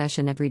programming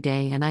session every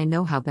day and I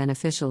know how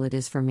beneficial it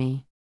is for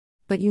me.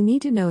 But you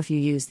need to know if you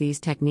use these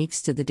techniques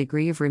to the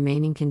degree of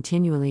remaining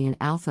continually in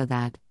alpha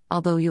that,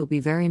 although you'll be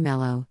very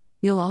mellow,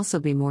 you'll also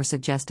be more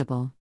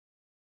suggestible.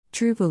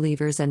 True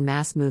believers and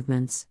mass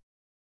movements.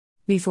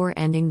 Before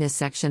ending this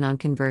section on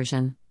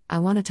conversion, I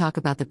want to talk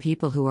about the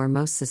people who are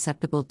most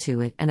susceptible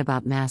to it and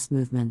about mass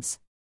movements.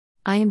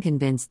 I am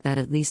convinced that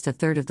at least a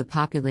third of the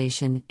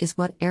population is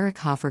what Eric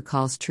Hoffer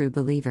calls true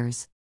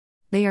believers.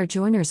 They are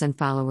joiners and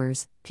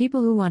followers,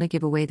 people who want to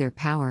give away their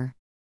power.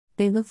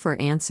 They look for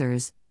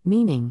answers,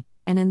 meaning,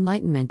 and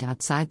enlightenment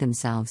outside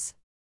themselves.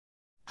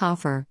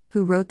 Hoffer,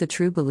 who wrote The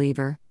True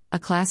Believer, a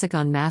classic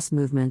on mass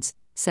movements,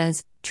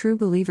 says, true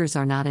believers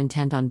are not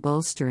intent on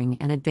bolstering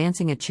and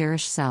advancing a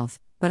cherished self,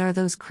 but are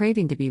those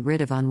craving to be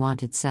rid of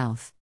unwanted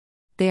self.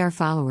 They are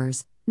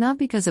followers, not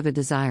because of a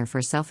desire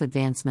for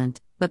self-advancement,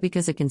 but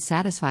because it can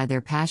satisfy their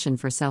passion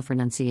for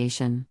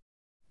self-renunciation.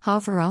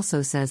 Hoffer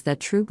also says that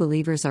true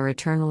believers are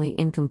eternally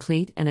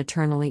incomplete and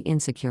eternally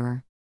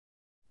insecure.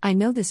 I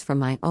know this from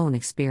my own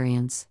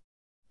experience.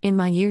 In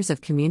my years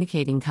of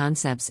communicating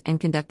concepts and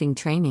conducting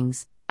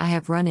trainings, I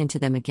have run into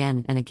them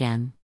again and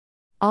again.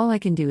 All I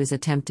can do is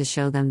attempt to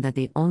show them that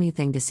the only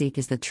thing to seek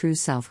is the true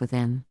self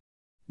within.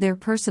 Their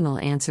personal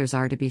answers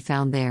are to be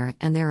found there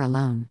and there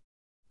alone.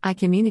 I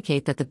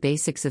communicate that the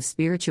basics of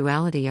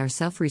spirituality are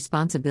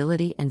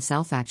self-responsibility and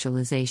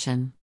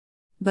self-actualization.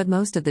 But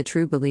most of the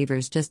true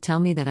believers just tell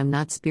me that I'm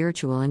not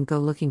spiritual and go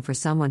looking for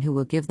someone who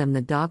will give them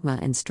the dogma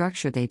and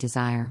structure they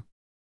desire.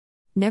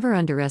 Never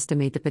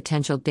underestimate the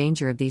potential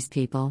danger of these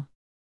people.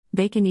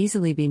 They can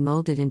easily be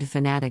molded into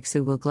fanatics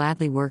who will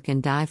gladly work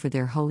and die for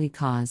their holy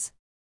cause.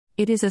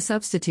 It is a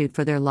substitute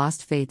for their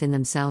lost faith in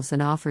themselves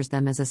and offers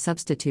them as a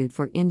substitute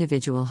for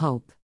individual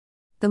hope.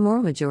 The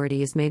moral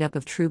majority is made up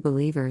of true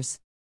believers.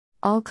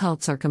 All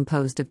cults are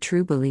composed of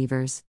true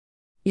believers.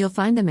 You'll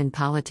find them in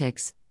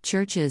politics,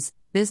 churches,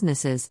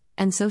 businesses,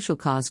 and social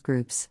cause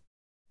groups.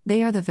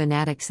 They are the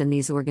fanatics in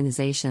these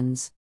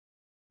organizations.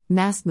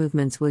 Mass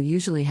movements will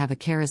usually have a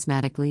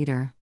charismatic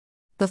leader.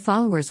 The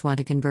followers want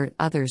to convert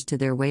others to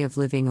their way of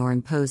living or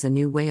impose a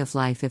new way of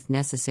life if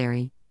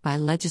necessary, by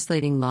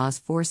legislating laws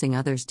forcing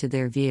others to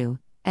their view,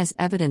 as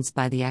evidenced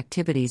by the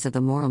activities of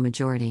the moral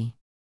majority.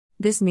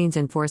 This means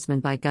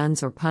enforcement by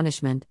guns or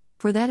punishment,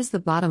 for that is the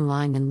bottom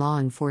line in law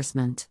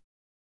enforcement.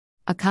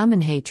 A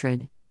common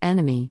hatred,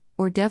 enemy,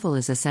 or devil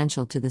is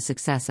essential to the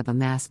success of a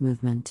mass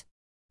movement.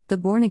 The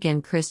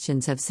born-again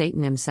Christians have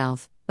Satan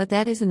himself, but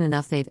that isn't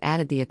enough. They've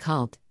added the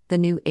occult, the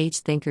New Age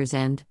thinkers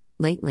and,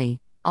 lately,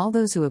 all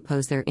those who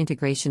oppose their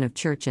integration of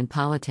church and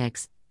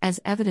politics, as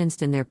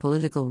evidenced in their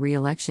political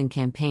re-election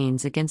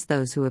campaigns against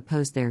those who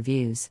oppose their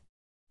views.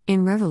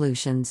 In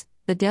revolutions,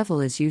 the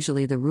devil is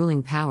usually the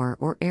ruling power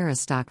or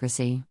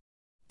aristocracy.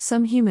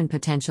 Some human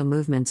potential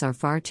movements are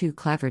far too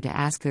clever to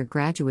ask their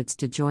graduates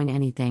to join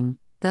anything,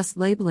 thus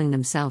labeling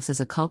themselves as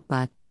a cult,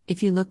 but,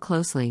 if you look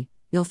closely,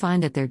 you'll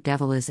find that their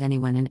devil is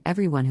anyone and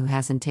everyone who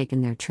hasn't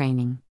taken their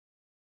training.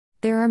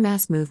 There are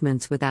mass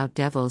movements without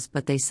devils,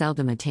 but they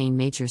seldom attain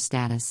major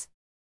status.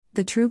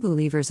 The true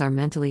believers are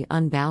mentally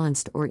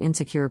unbalanced or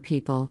insecure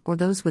people, or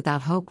those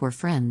without hope or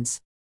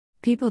friends.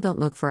 People don't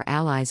look for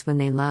allies when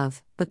they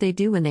love, but they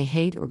do when they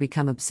hate or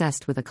become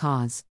obsessed with a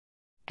cause.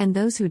 And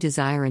those who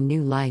desire a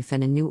new life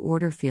and a new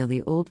order feel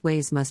the old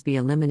ways must be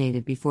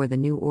eliminated before the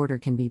new order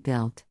can be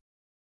built.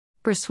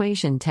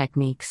 Persuasion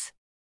techniques.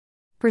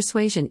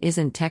 Persuasion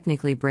isn't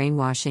technically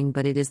brainwashing,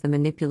 but it is the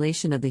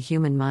manipulation of the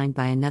human mind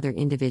by another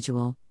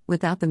individual,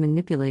 without the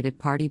manipulated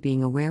party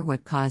being aware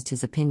what caused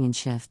his opinion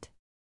shift.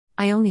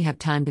 I only have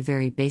time to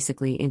very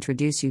basically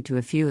introduce you to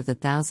a few of the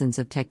thousands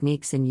of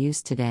techniques in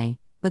use today,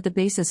 but the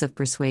basis of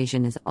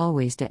persuasion is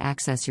always to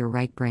access your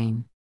right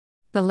brain.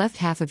 The left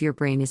half of your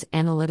brain is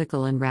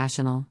analytical and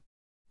rational.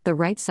 The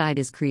right side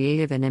is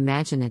creative and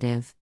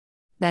imaginative.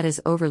 That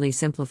is overly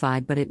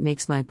simplified, but it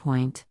makes my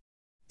point.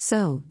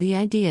 So, the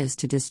idea is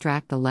to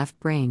distract the left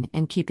brain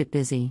and keep it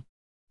busy.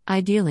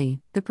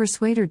 Ideally, the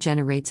persuader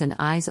generates an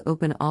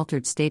eyes-open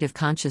altered state of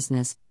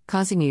consciousness,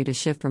 causing you to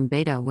shift from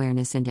beta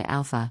awareness into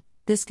alpha.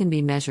 This can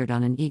be measured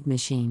on an EEG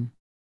machine.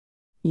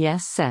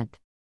 Yes set.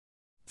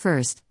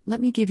 First, let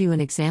me give you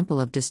an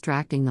example of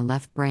distracting the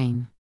left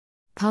brain.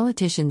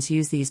 Politicians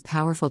use these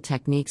powerful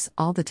techniques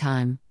all the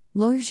time.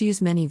 Lawyers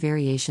use many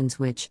variations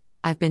which,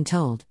 I've been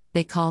told,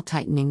 they call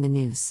tightening the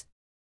noose.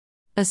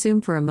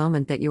 Assume for a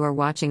moment that you are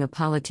watching a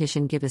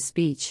politician give a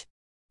speech.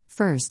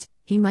 First,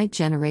 he might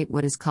generate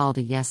what is called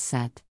a yes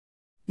set.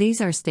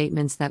 These are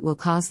statements that will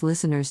cause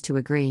listeners to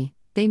agree.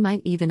 They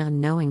might even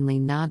unknowingly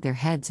nod their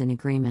heads in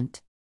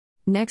agreement.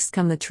 Next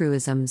come the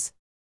truisms.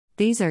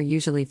 These are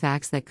usually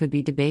facts that could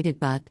be debated,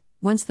 but,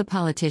 once the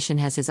politician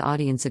has his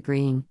audience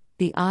agreeing,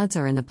 the odds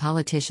are in the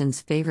politician's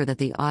favor that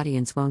the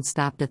audience won't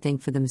stop to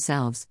think for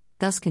themselves,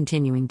 thus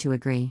continuing to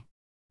agree.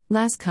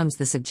 Last comes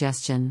the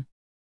suggestion.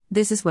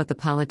 This is what the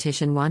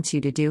politician wants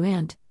you to do,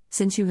 and,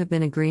 since you have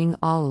been agreeing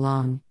all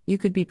along, you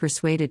could be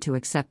persuaded to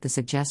accept the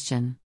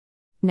suggestion.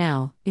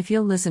 Now, if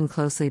you'll listen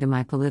closely to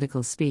my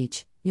political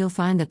speech, you'll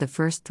find that the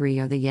first three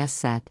are the yes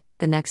set,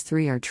 the next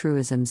three are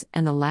truisms,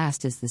 and the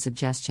last is the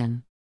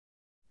suggestion.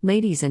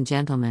 Ladies and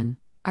gentlemen,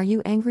 are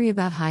you angry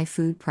about high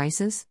food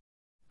prices?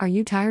 Are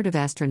you tired of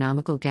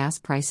astronomical gas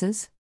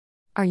prices?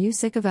 Are you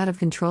sick of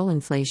out-of-control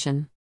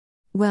inflation?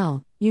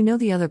 Well, you know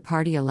the other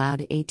party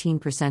allowed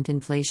 18%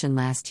 inflation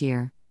last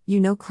year,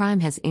 you know crime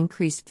has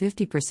increased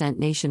 50%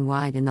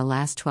 nationwide in the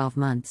last 12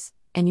 months,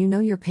 and you know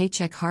your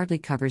paycheck hardly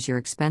covers your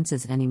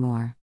expenses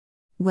anymore.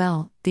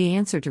 Well, the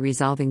answer to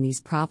resolving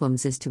these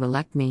problems is to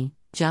elect me,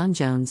 John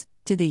Jones,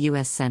 to the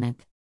U.S.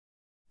 Senate.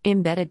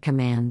 Embedded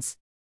commands.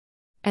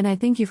 And I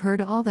think you've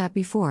heard all that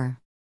before.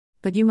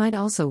 But you might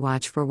also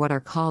watch for what are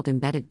called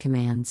embedded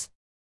commands.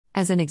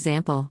 As an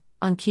example,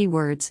 on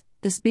keywords,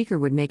 the speaker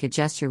would make a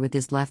gesture with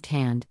his left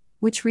hand,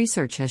 which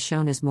research has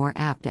shown is more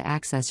apt to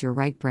access your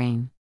right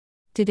brain.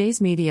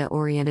 Today's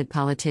media-oriented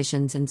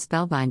politicians and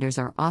spellbinders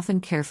are often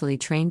carefully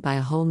trained by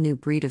a whole new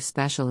breed of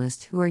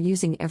specialists who are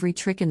using every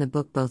trick in the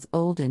book, both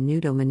old and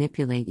new, to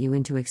manipulate you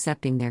into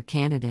accepting their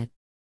candidate.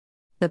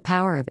 The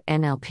power of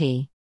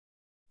NLP.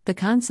 The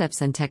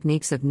concepts and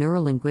techniques of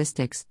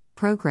neurolinguistics,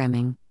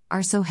 programming,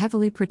 are so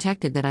heavily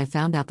protected that I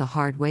found out the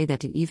hard way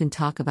that to even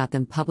talk about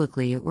them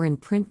publicly or in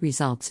print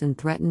results in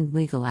threatened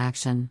legal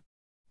action.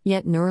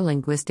 Yet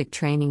neurolinguistic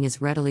training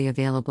is readily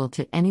available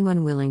to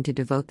anyone willing to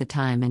devote the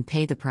time and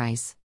pay the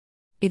price.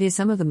 It is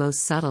some of the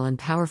most subtle and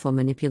powerful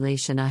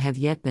manipulation I have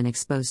yet been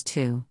exposed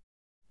to.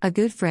 A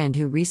good friend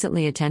who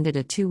recently attended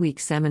a 2-week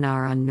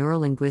seminar on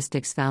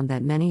neurolinguistics found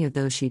that many of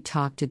those she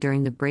talked to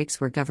during the breaks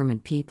were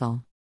government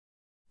people.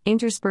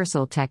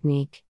 Interspersal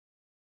technique.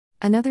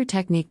 Another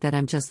technique that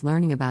I'm just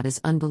learning about is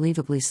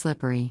unbelievably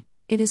slippery.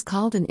 It is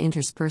called an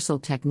interspersal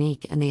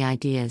technique, and the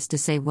idea is to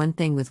say one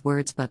thing with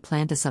words but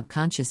plant a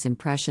subconscious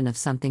impression of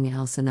something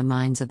else in the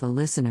minds of the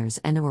listeners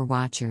and/or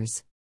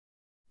watchers.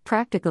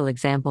 Practical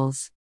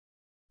examples.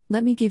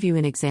 Let me give you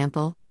an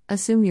example.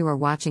 Assume you are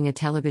watching a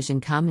television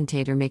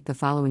commentator make the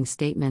following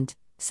statement: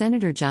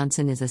 Senator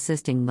Johnson is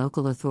assisting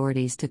local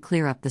authorities to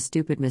clear up the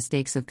stupid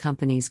mistakes of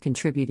companies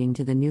contributing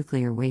to the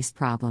nuclear waste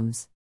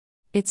problems.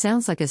 It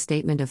sounds like a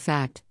statement of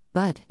fact,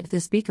 but if the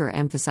speaker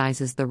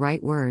emphasizes the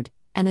right word,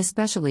 and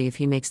especially if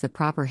he makes the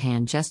proper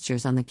hand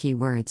gestures on the key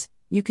words,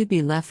 you could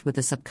be left with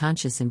a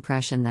subconscious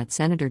impression that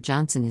Senator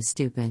Johnson is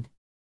stupid.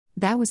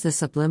 That was the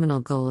subliminal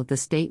goal of the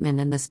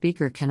statement, and the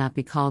speaker cannot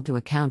be called to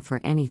account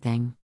for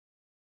anything.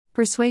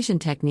 Persuasion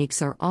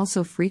techniques are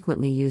also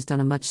frequently used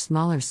on a much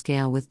smaller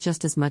scale with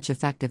just as much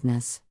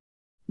effectiveness.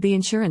 The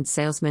insurance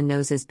salesman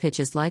knows his pitch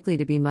is likely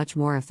to be much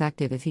more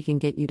effective if he can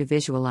get you to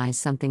visualize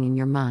something in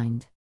your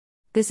mind.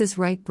 This is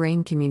right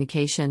brain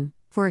communication,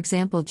 for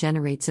example,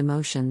 generates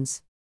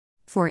emotions.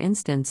 For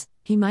instance,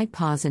 he might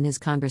pause in his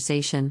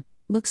conversation,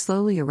 look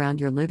slowly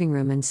around your living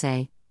room and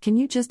say, "Can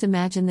you just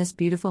imagine this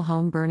beautiful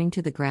home burning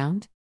to the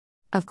ground?"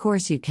 Of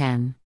course you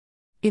can.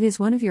 It is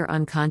one of your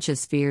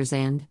unconscious fears,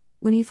 and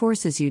when he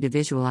forces you to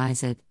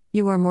visualize it,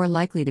 you are more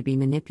likely to be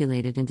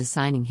manipulated into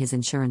signing his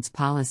insurance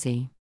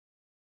policy.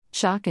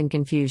 Shock and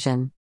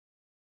confusion.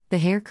 The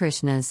Hare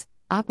Krishnas,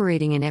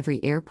 operating in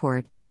every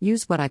airport,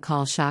 use what I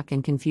call shock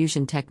and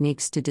confusion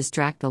techniques to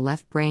distract the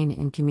left brain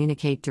and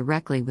communicate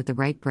directly with the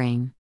right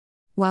brain.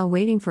 While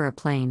waiting for a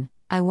plane,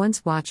 I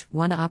once watched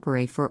one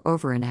operate for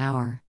over an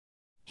hour.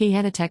 He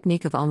had a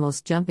technique of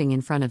almost jumping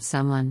in front of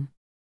someone.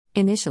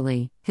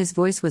 Initially, his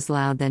voice was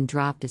loud, then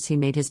dropped as he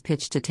made his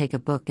pitch to take a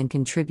book and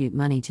contribute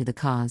money to the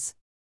cause.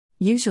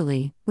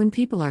 Usually, when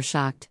people are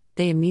shocked,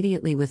 they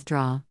immediately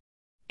withdraw.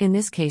 In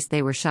this case,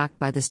 they were shocked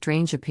by the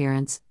strange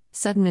appearance,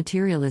 sudden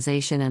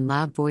materialization, and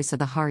loud voice of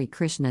the Hare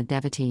Krishna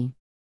devotee.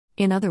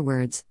 In other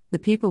words, the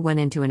people went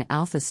into an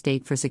alpha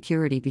state for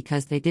security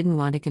because they didn't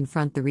want to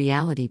confront the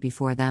reality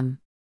before them.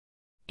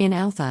 In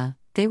alpha,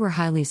 they were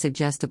highly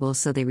suggestible,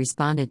 so they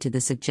responded to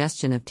the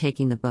suggestion of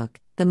taking the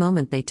book. The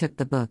moment they took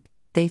the book,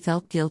 they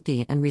felt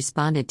guilty and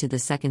responded to the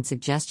second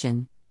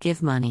suggestion: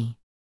 give money.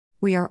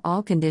 We are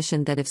all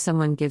conditioned that if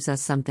someone gives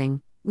us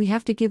something, we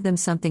have to give them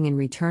something in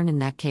return. In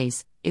that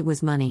case, it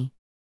was money.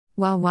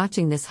 While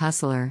watching this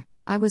hustler,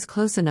 I was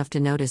close enough to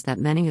notice that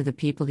many of the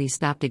people he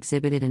stopped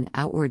exhibited an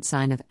outward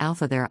sign of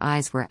alpha. Their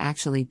eyes were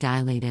actually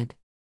dilated.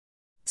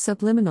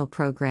 Subliminal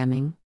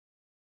programming.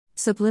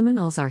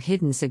 Subliminals are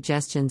hidden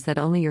suggestions that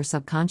only your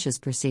subconscious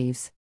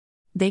perceives.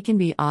 They can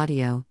be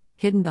audio,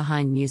 hidden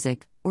behind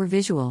music, or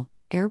visual,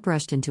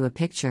 airbrushed into a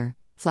picture,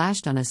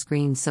 flashed on a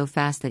screen so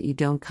fast that you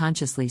don't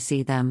consciously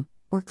see them,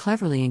 or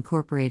cleverly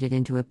incorporated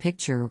into a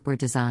picture or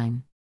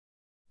design.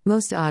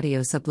 Most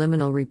audio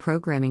subliminal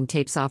reprogramming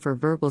tapes offer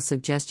verbal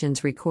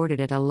suggestions recorded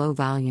at a low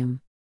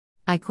volume.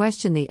 I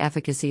question the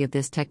efficacy of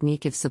this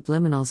technique. If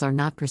subliminals are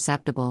not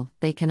perceptible,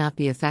 they cannot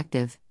be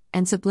effective,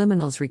 and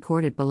subliminals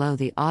recorded below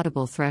the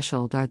audible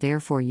threshold are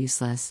therefore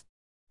useless.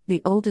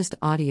 The oldest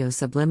audio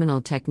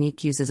subliminal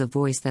technique uses a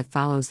voice that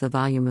follows the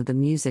volume of the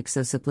music,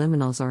 so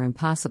subliminals are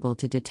impossible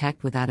to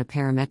detect without a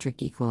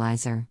parametric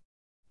equalizer.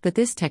 But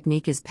this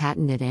technique is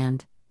patented,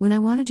 and, when I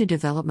wanted to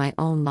develop my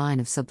own line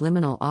of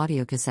subliminal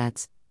audio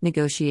cassettes,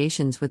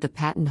 negotiations with the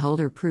patent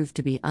holder proved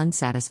to be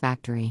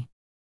unsatisfactory.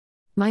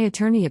 My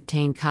attorney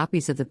obtained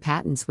copies of the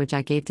patents, which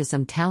I gave to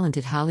some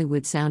talented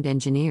Hollywood sound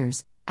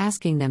engineers,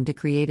 asking them to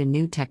create a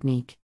new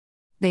technique.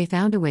 They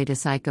found a way to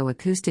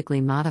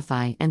psychoacoustically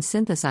modify and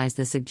synthesize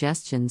the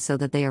suggestions so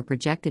that they are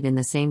projected in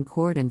the same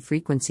chord and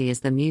frequency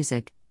as the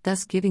music,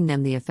 thus giving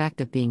them the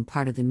effect of being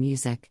part of the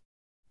music.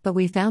 But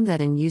we found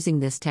that in using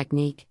this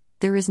technique,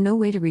 there is no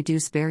way to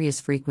reduce various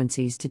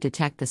frequencies to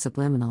detect the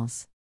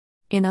subliminals.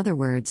 In other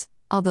words,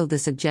 although the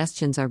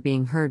suggestions are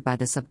being heard by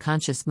the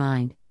subconscious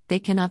mind, they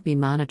cannot be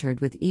monitored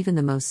with even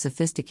the most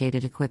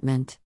sophisticated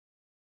equipment.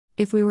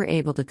 If we were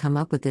able to come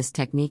up with this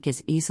technique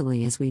as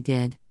easily as we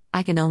did,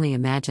 I can only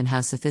imagine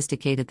how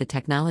sophisticated the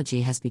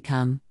technology has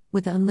become,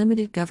 with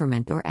unlimited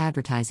government or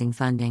advertising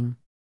funding.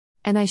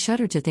 And I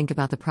shudder to think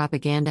about the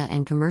propaganda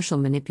and commercial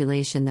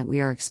manipulation that we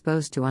are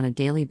exposed to on a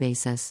daily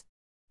basis.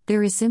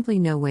 There is simply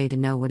no way to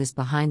know what is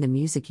behind the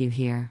music you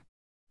hear.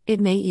 It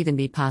may even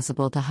be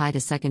possible to hide a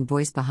second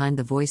voice behind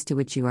the voice to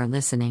which you are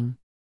listening.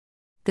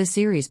 The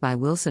series by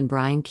Wilson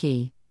Bryan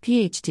Key,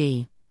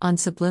 Ph.D., on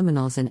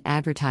subliminals in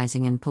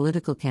advertising and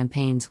political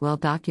campaigns well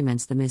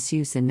documents the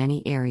misuse in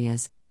many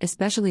areas,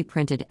 especially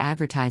printed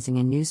advertising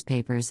in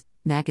newspapers,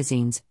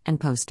 magazines, and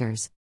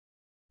posters.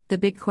 The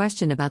big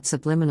question about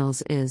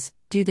subliminals is,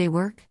 do they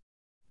work?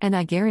 And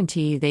I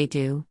guarantee you they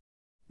do.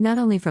 Not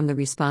only from the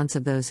response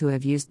of those who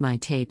have used my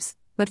tapes,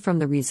 but from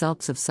the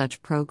results of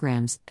such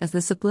programs as the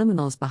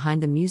subliminals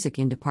behind the music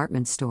in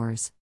department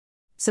stores.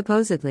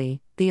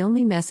 Supposedly, the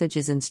only message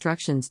is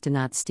instructions to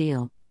not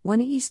steal. One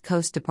East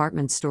Coast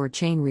department store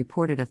chain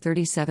reported a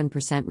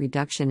 37%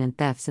 reduction in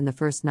thefts in the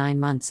first 9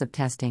 months of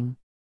testing.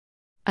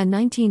 A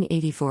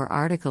 1984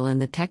 article in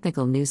the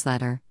technical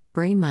newsletter,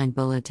 Brain Mind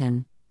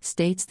Bulletin,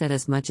 states that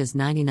as much as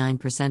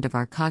 99% of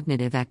our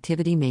cognitive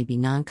activity may be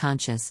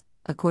non-conscious,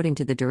 according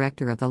to the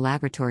director of the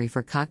Laboratory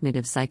for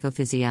Cognitive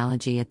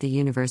Psychophysiology at the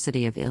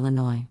University of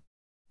Illinois.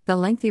 The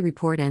lengthy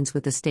report ends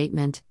with the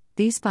statement,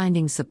 "These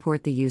findings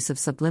support the use of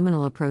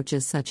subliminal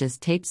approaches such as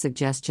taped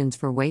suggestions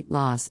for weight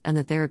loss and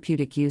the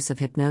therapeutic use of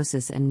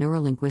hypnosis and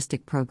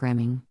neurolinguistic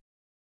programming."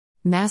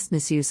 Mass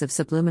misuse of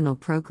subliminal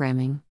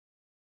programming.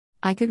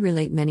 I could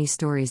relate many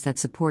stories that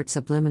support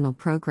subliminal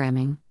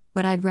programming,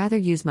 but I'd rather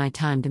use my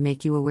time to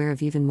make you aware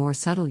of even more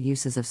subtle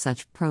uses of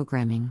such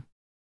programming.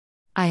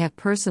 I have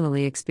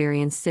personally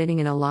experienced sitting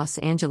in a Los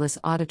Angeles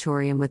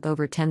auditorium with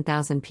over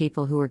 10,000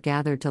 people who were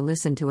gathered to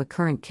listen to a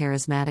current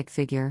charismatic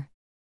figure.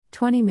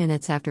 20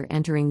 minutes after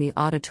entering the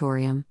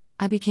auditorium,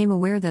 I became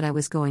aware that I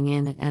was going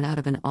in and out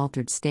of an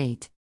altered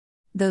state.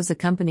 Those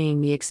accompanying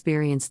me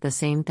experienced the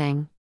same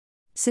thing.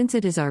 Since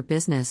it is our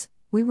business,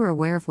 we were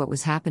aware of what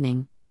was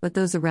happening, but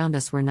those around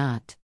us were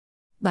not.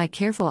 By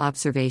careful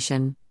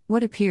observation,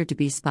 what appeared to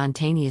be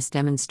spontaneous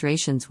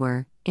demonstrations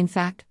were, in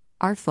fact,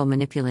 artful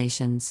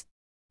manipulations.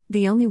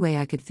 The only way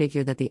I could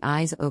figure that the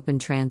eyes-open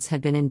trance had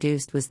been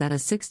induced was that a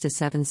 6 to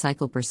 7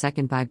 cycle per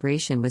second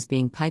vibration was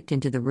being piped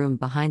into the room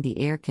behind the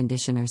air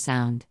conditioner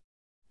sound.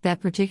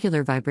 That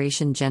particular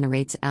vibration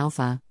generates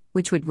alpha,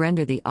 which would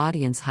render the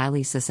audience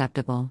highly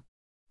susceptible.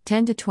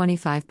 10 to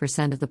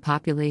 25% of the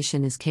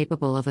population is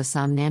capable of a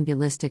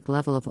somnambulistic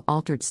level of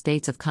altered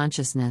states of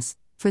consciousness.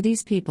 For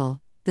these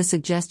people, the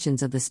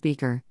suggestions of the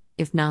speaker,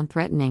 if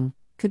non-threatening,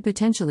 could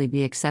potentially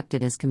be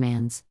accepted as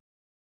commands.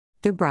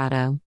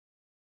 Vibrato.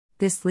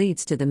 This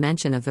leads to the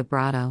mention of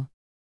vibrato.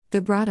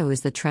 Vibrato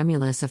is the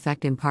tremulous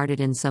effect imparted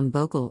in some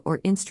vocal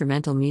or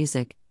instrumental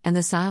music, and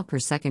the cycle per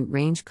second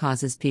range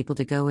causes people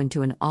to go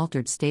into an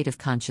altered state of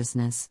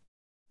consciousness.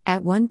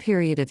 At one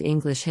period of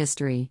English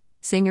history,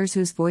 singers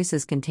whose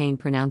voices contained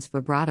pronounced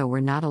vibrato were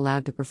not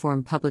allowed to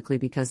perform publicly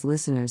because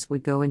listeners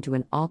would go into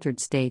an altered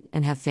state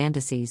and have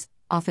fantasies,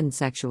 often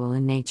sexual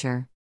in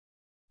nature.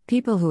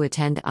 People who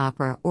attend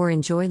opera or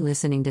enjoy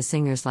listening to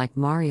singers like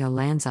Mario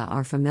Lanza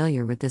are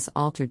familiar with this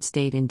altered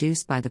state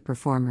induced by the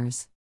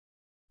performers.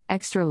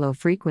 Extra low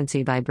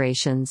frequency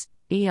vibrations,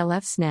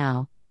 ELFs.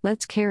 Now,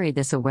 let's carry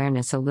this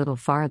awareness a little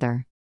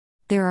farther.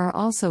 There are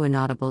also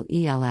inaudible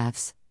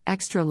ELFs,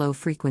 extra low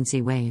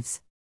frequency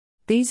waves.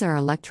 These are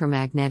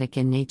electromagnetic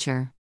in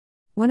nature.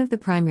 One of the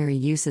primary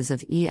uses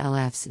of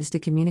ELFs is to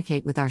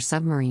communicate with our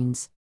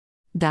submarines.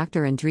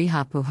 Dr.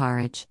 Andrija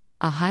Puharich,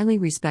 a highly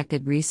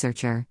respected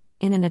researcher,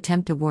 in an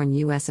attempt to warn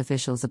U.S.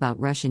 officials about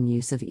Russian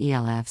use of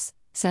ELFs,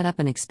 set up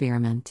an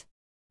experiment.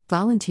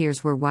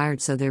 Volunteers were wired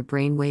so their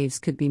brain waves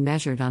could be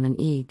measured on an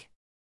EEG.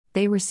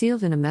 They were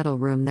sealed in a metal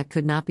room that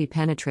could not be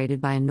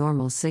penetrated by a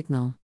normal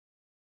signal.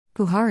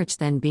 Puharich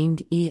then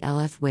beamed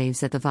ELF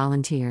waves at the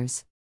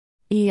volunteers.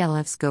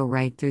 ELFs go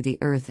right through the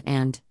earth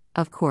and,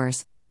 of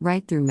course,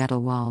 right through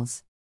metal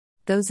walls.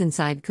 Those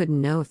inside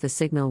couldn't know if the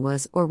signal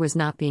was or was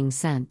not being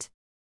sent.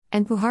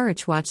 And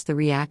Puharich watched the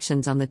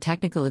reactions on the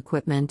technical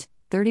equipment.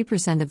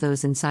 30% of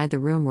those inside the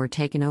room were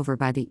taken over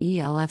by the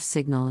ELF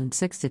signal in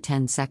 6 to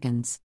 10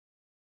 seconds.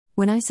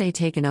 When I say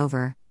taken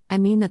over, I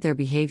mean that their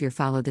behavior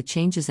followed the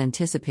changes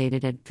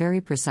anticipated at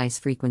very precise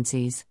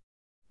frequencies.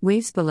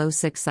 Waves below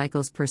 6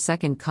 cycles per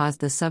second caused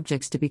the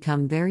subjects to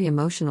become very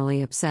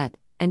emotionally upset,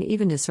 and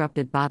even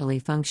disrupted bodily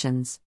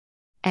functions.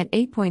 At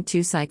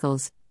 8.2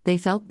 cycles, they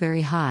felt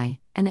very high,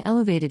 an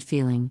elevated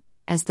feeling,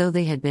 as though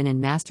they had been in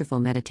masterful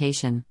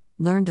meditation,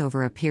 learned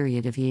over a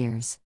period of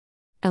years.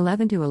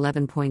 11 to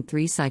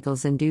 11.3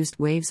 cycles induced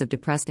waves of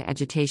depressed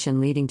agitation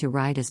leading to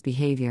riotous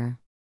behavior.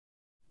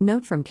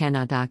 Note from Ken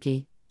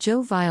Adaki,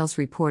 Joe Viles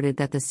reported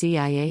that the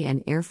CIA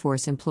and Air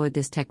Force employed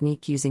this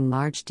technique using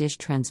large dish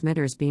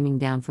transmitters beaming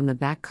down from the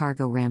back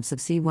cargo ramps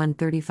of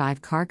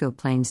C-135 cargo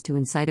planes to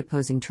incite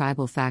opposing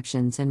tribal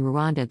factions in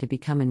Rwanda to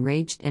become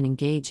enraged and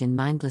engage in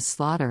mindless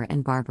slaughter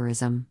and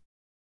barbarism.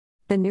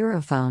 The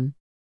Neurophone.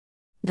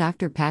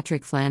 Dr.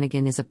 Patrick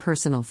Flanagan is a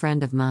personal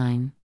friend of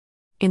mine.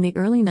 In the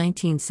early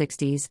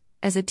 1960s,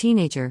 as a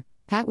teenager,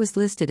 Pat was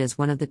listed as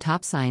one of the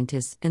top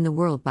scientists in the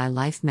world by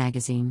Life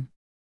magazine.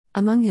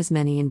 Among his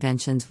many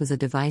inventions was a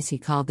device he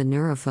called the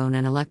Neurophone,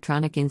 an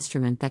electronic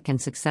instrument that can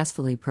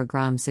successfully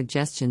program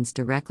suggestions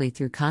directly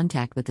through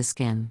contact with the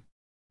skin.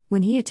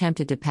 When he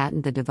attempted to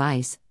patent the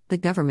device, the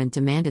government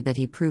demanded that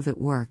he prove it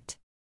worked.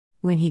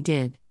 When he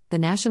did, the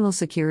National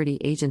Security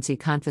Agency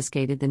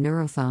confiscated the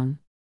Neurophone.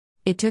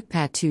 It took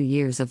Pat 2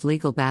 years of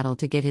legal battle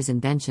to get his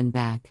invention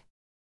back.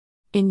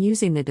 In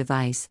using the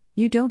device,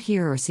 you don't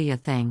hear or see a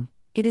thing.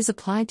 It is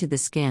applied to the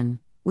skin,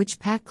 which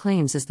Pat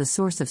claims is the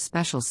source of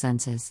special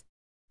senses.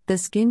 The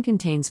skin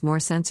contains more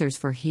sensors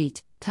for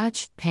heat,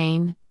 touch,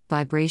 pain,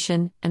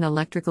 vibration, and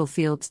electrical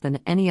fields than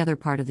any other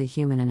part of the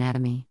human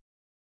anatomy.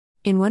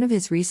 In one of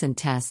his recent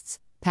tests,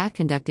 Pat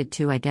conducted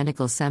 2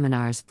 identical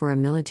seminars for a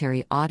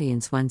military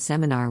audience, one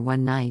seminar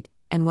one night,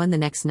 and one the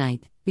next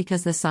night,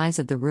 because the size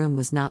of the room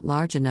was not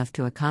large enough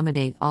to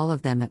accommodate all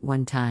of them at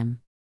one time.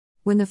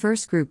 When the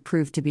first group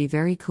proved to be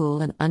very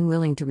cool and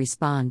unwilling to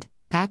respond,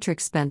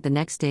 Patrick spent the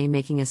next day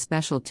making a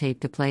special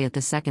tape to play at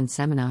the second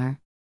seminar.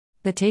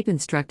 The tape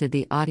instructed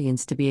the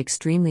audience to be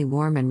extremely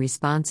warm and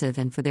responsive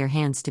and for their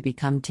hands to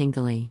become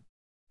tingly.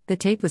 The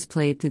tape was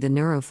played through the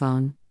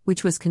neurophone,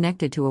 which was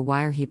connected to a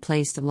wire he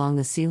placed along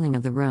the ceiling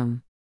of the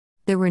room.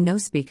 There were no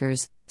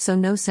speakers, so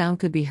no sound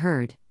could be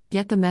heard,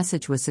 yet the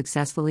message was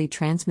successfully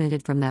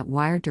transmitted from that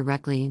wire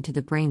directly into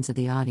the brains of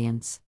the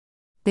audience.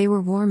 They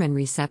were warm and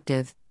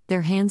receptive,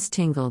 their hands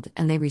tingled,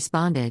 and they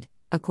responded,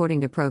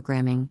 according to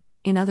programming,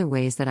 in other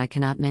ways that I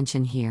cannot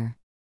mention here.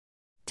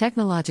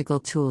 Technological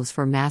tools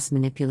for mass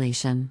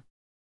manipulation.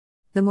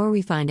 The more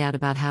we find out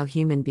about how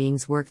human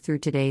beings work through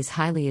today's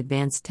highly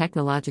advanced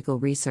technological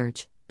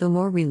research, the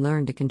more we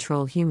learn to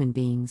control human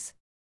beings.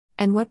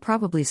 And what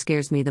probably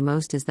scares me the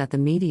most is that the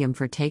medium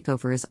for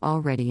takeover is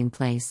already in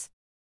place.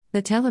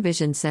 The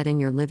television set in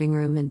your living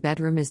room and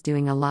bedroom is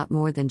doing a lot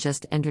more than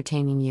just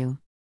entertaining you.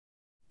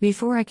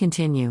 Before I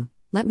continue,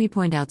 let me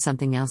point out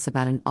something else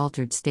about an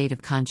altered state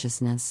of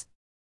consciousness.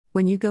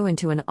 When you go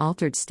into an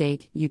altered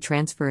state, you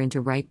transfer into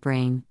right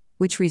brain,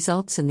 which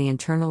results in the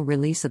internal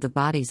release of the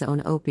body's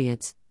own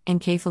opiates,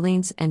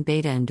 enkephalines and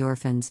beta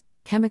endorphins,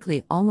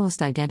 chemically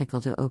almost identical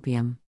to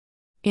opium.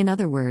 In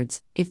other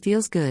words, it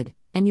feels good,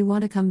 and you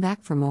want to come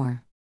back for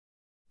more.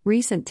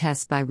 Recent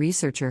tests by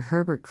researcher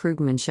Herbert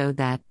Krugman showed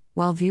that,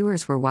 while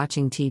viewers were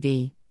watching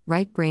TV,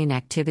 right brain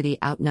activity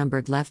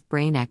outnumbered left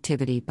brain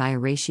activity by a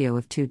ratio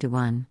of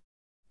 2-to-1.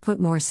 Put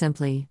more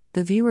simply,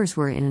 the viewers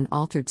were in an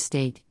altered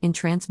state, in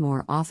trance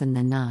more often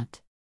than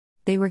not.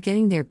 They were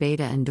getting their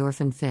beta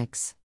endorphin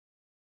fix.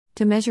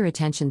 To measure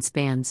attention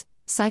spans,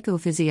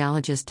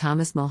 psychophysiologist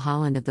Thomas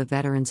Mulholland of the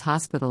Veterans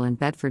Hospital in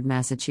Bedford,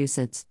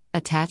 Massachusetts,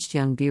 attached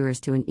young viewers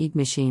to an EEG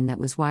machine that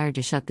was wired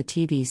to shut the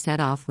TV set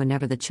off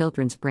whenever the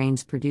children's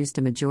brains produced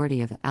a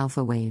majority of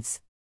alpha waves.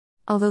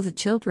 Although the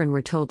children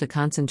were told to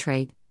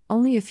concentrate,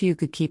 only a few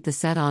could keep the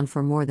set on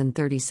for more than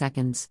 30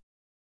 seconds.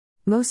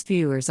 Most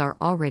viewers are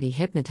already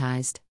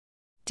hypnotized.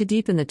 To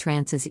deepen the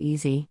trance is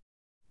easy.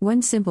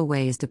 One simple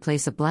way is to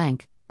place a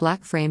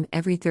black frame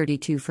every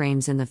 32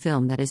 frames in the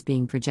film that is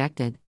being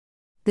projected.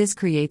 This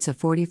creates a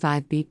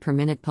 45 beat per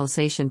minute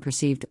pulsation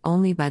perceived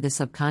only by the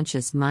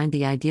subconscious mind,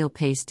 the ideal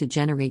pace to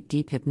generate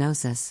deep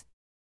hypnosis.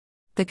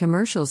 The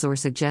commercials or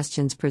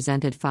suggestions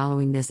presented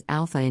following this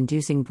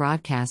alpha-inducing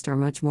broadcast are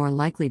much more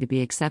likely to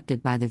be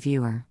accepted by the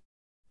viewer.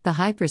 The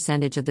high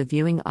percentage of the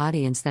viewing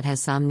audience that has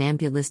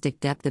somnambulistic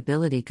depth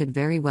ability could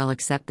very well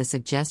accept the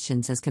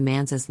suggestions as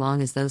commands as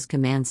long as those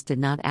commands did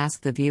not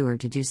ask the viewer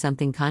to do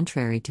something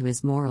contrary to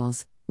his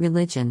morals,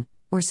 religion,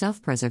 or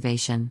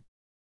self-preservation.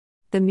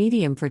 The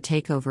medium for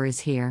takeover is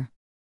here.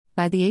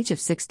 By the age of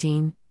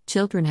 16,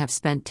 children have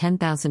spent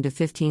 10,000 to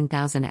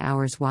 15,000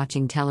 hours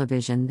watching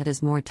television. That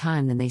is more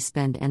time than they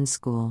spend in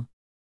school.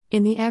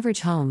 In the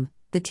average home,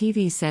 the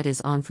TV set is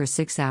on for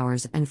 6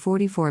 hours and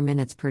 44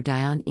 minutes per day,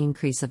 an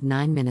increase of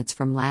 9 minutes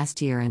from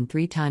last year and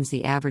 3 times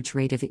the average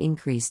rate of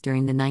increase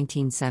during the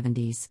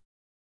 1970s.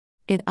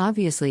 It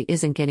obviously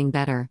isn't getting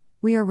better.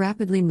 We are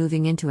rapidly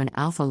moving into an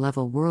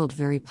alpha-level world,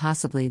 very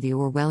possibly the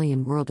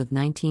Orwellian world of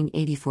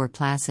 1984,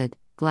 placid,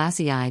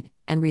 glassy-eyed,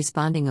 and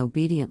responding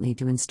obediently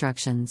to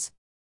instructions.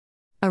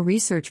 A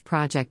research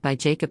project by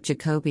Jacob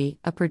Jacoby,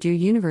 a Purdue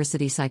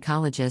University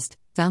psychologist,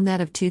 found that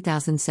of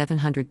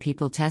 2,700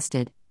 people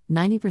tested,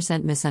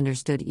 90%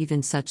 misunderstood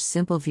even such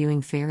simple viewing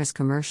fare as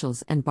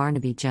commercials and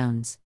Barnaby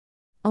Jones.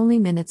 Only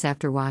minutes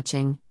after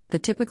watching, the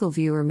typical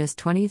viewer missed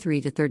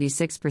 23 to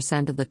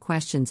 36% of the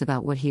questions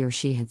about what he or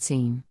she had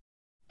seen.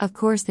 Of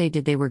course they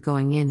did, they were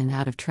going in and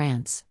out of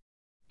trance.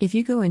 If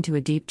you go into a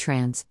deep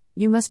trance,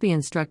 you must be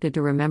instructed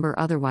to remember,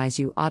 otherwise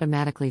you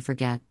automatically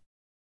forget.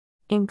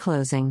 In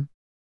closing,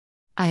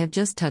 I have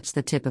just touched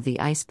the tip of the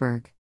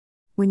iceberg.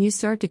 When you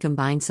start to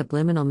combine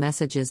subliminal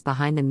messages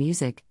behind the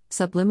music,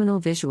 subliminal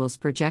visuals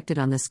projected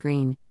on the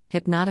screen,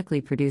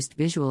 hypnotically produced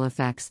visual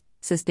effects,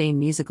 sustained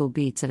musical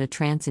beats at a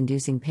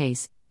trance-inducing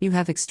pace, you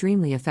have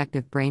extremely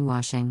effective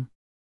brainwashing.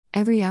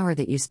 Every hour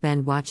that you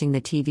spend watching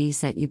the TV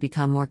set, you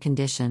become more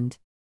conditioned.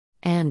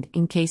 And,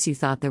 in case you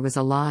thought there was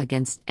a law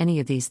against any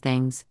of these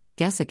things,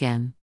 guess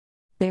again.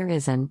 There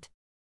isn't.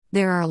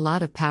 There are a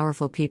lot of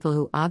powerful people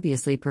who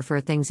obviously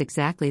prefer things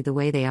exactly the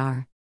way they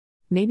are.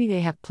 Maybe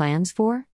they have plans for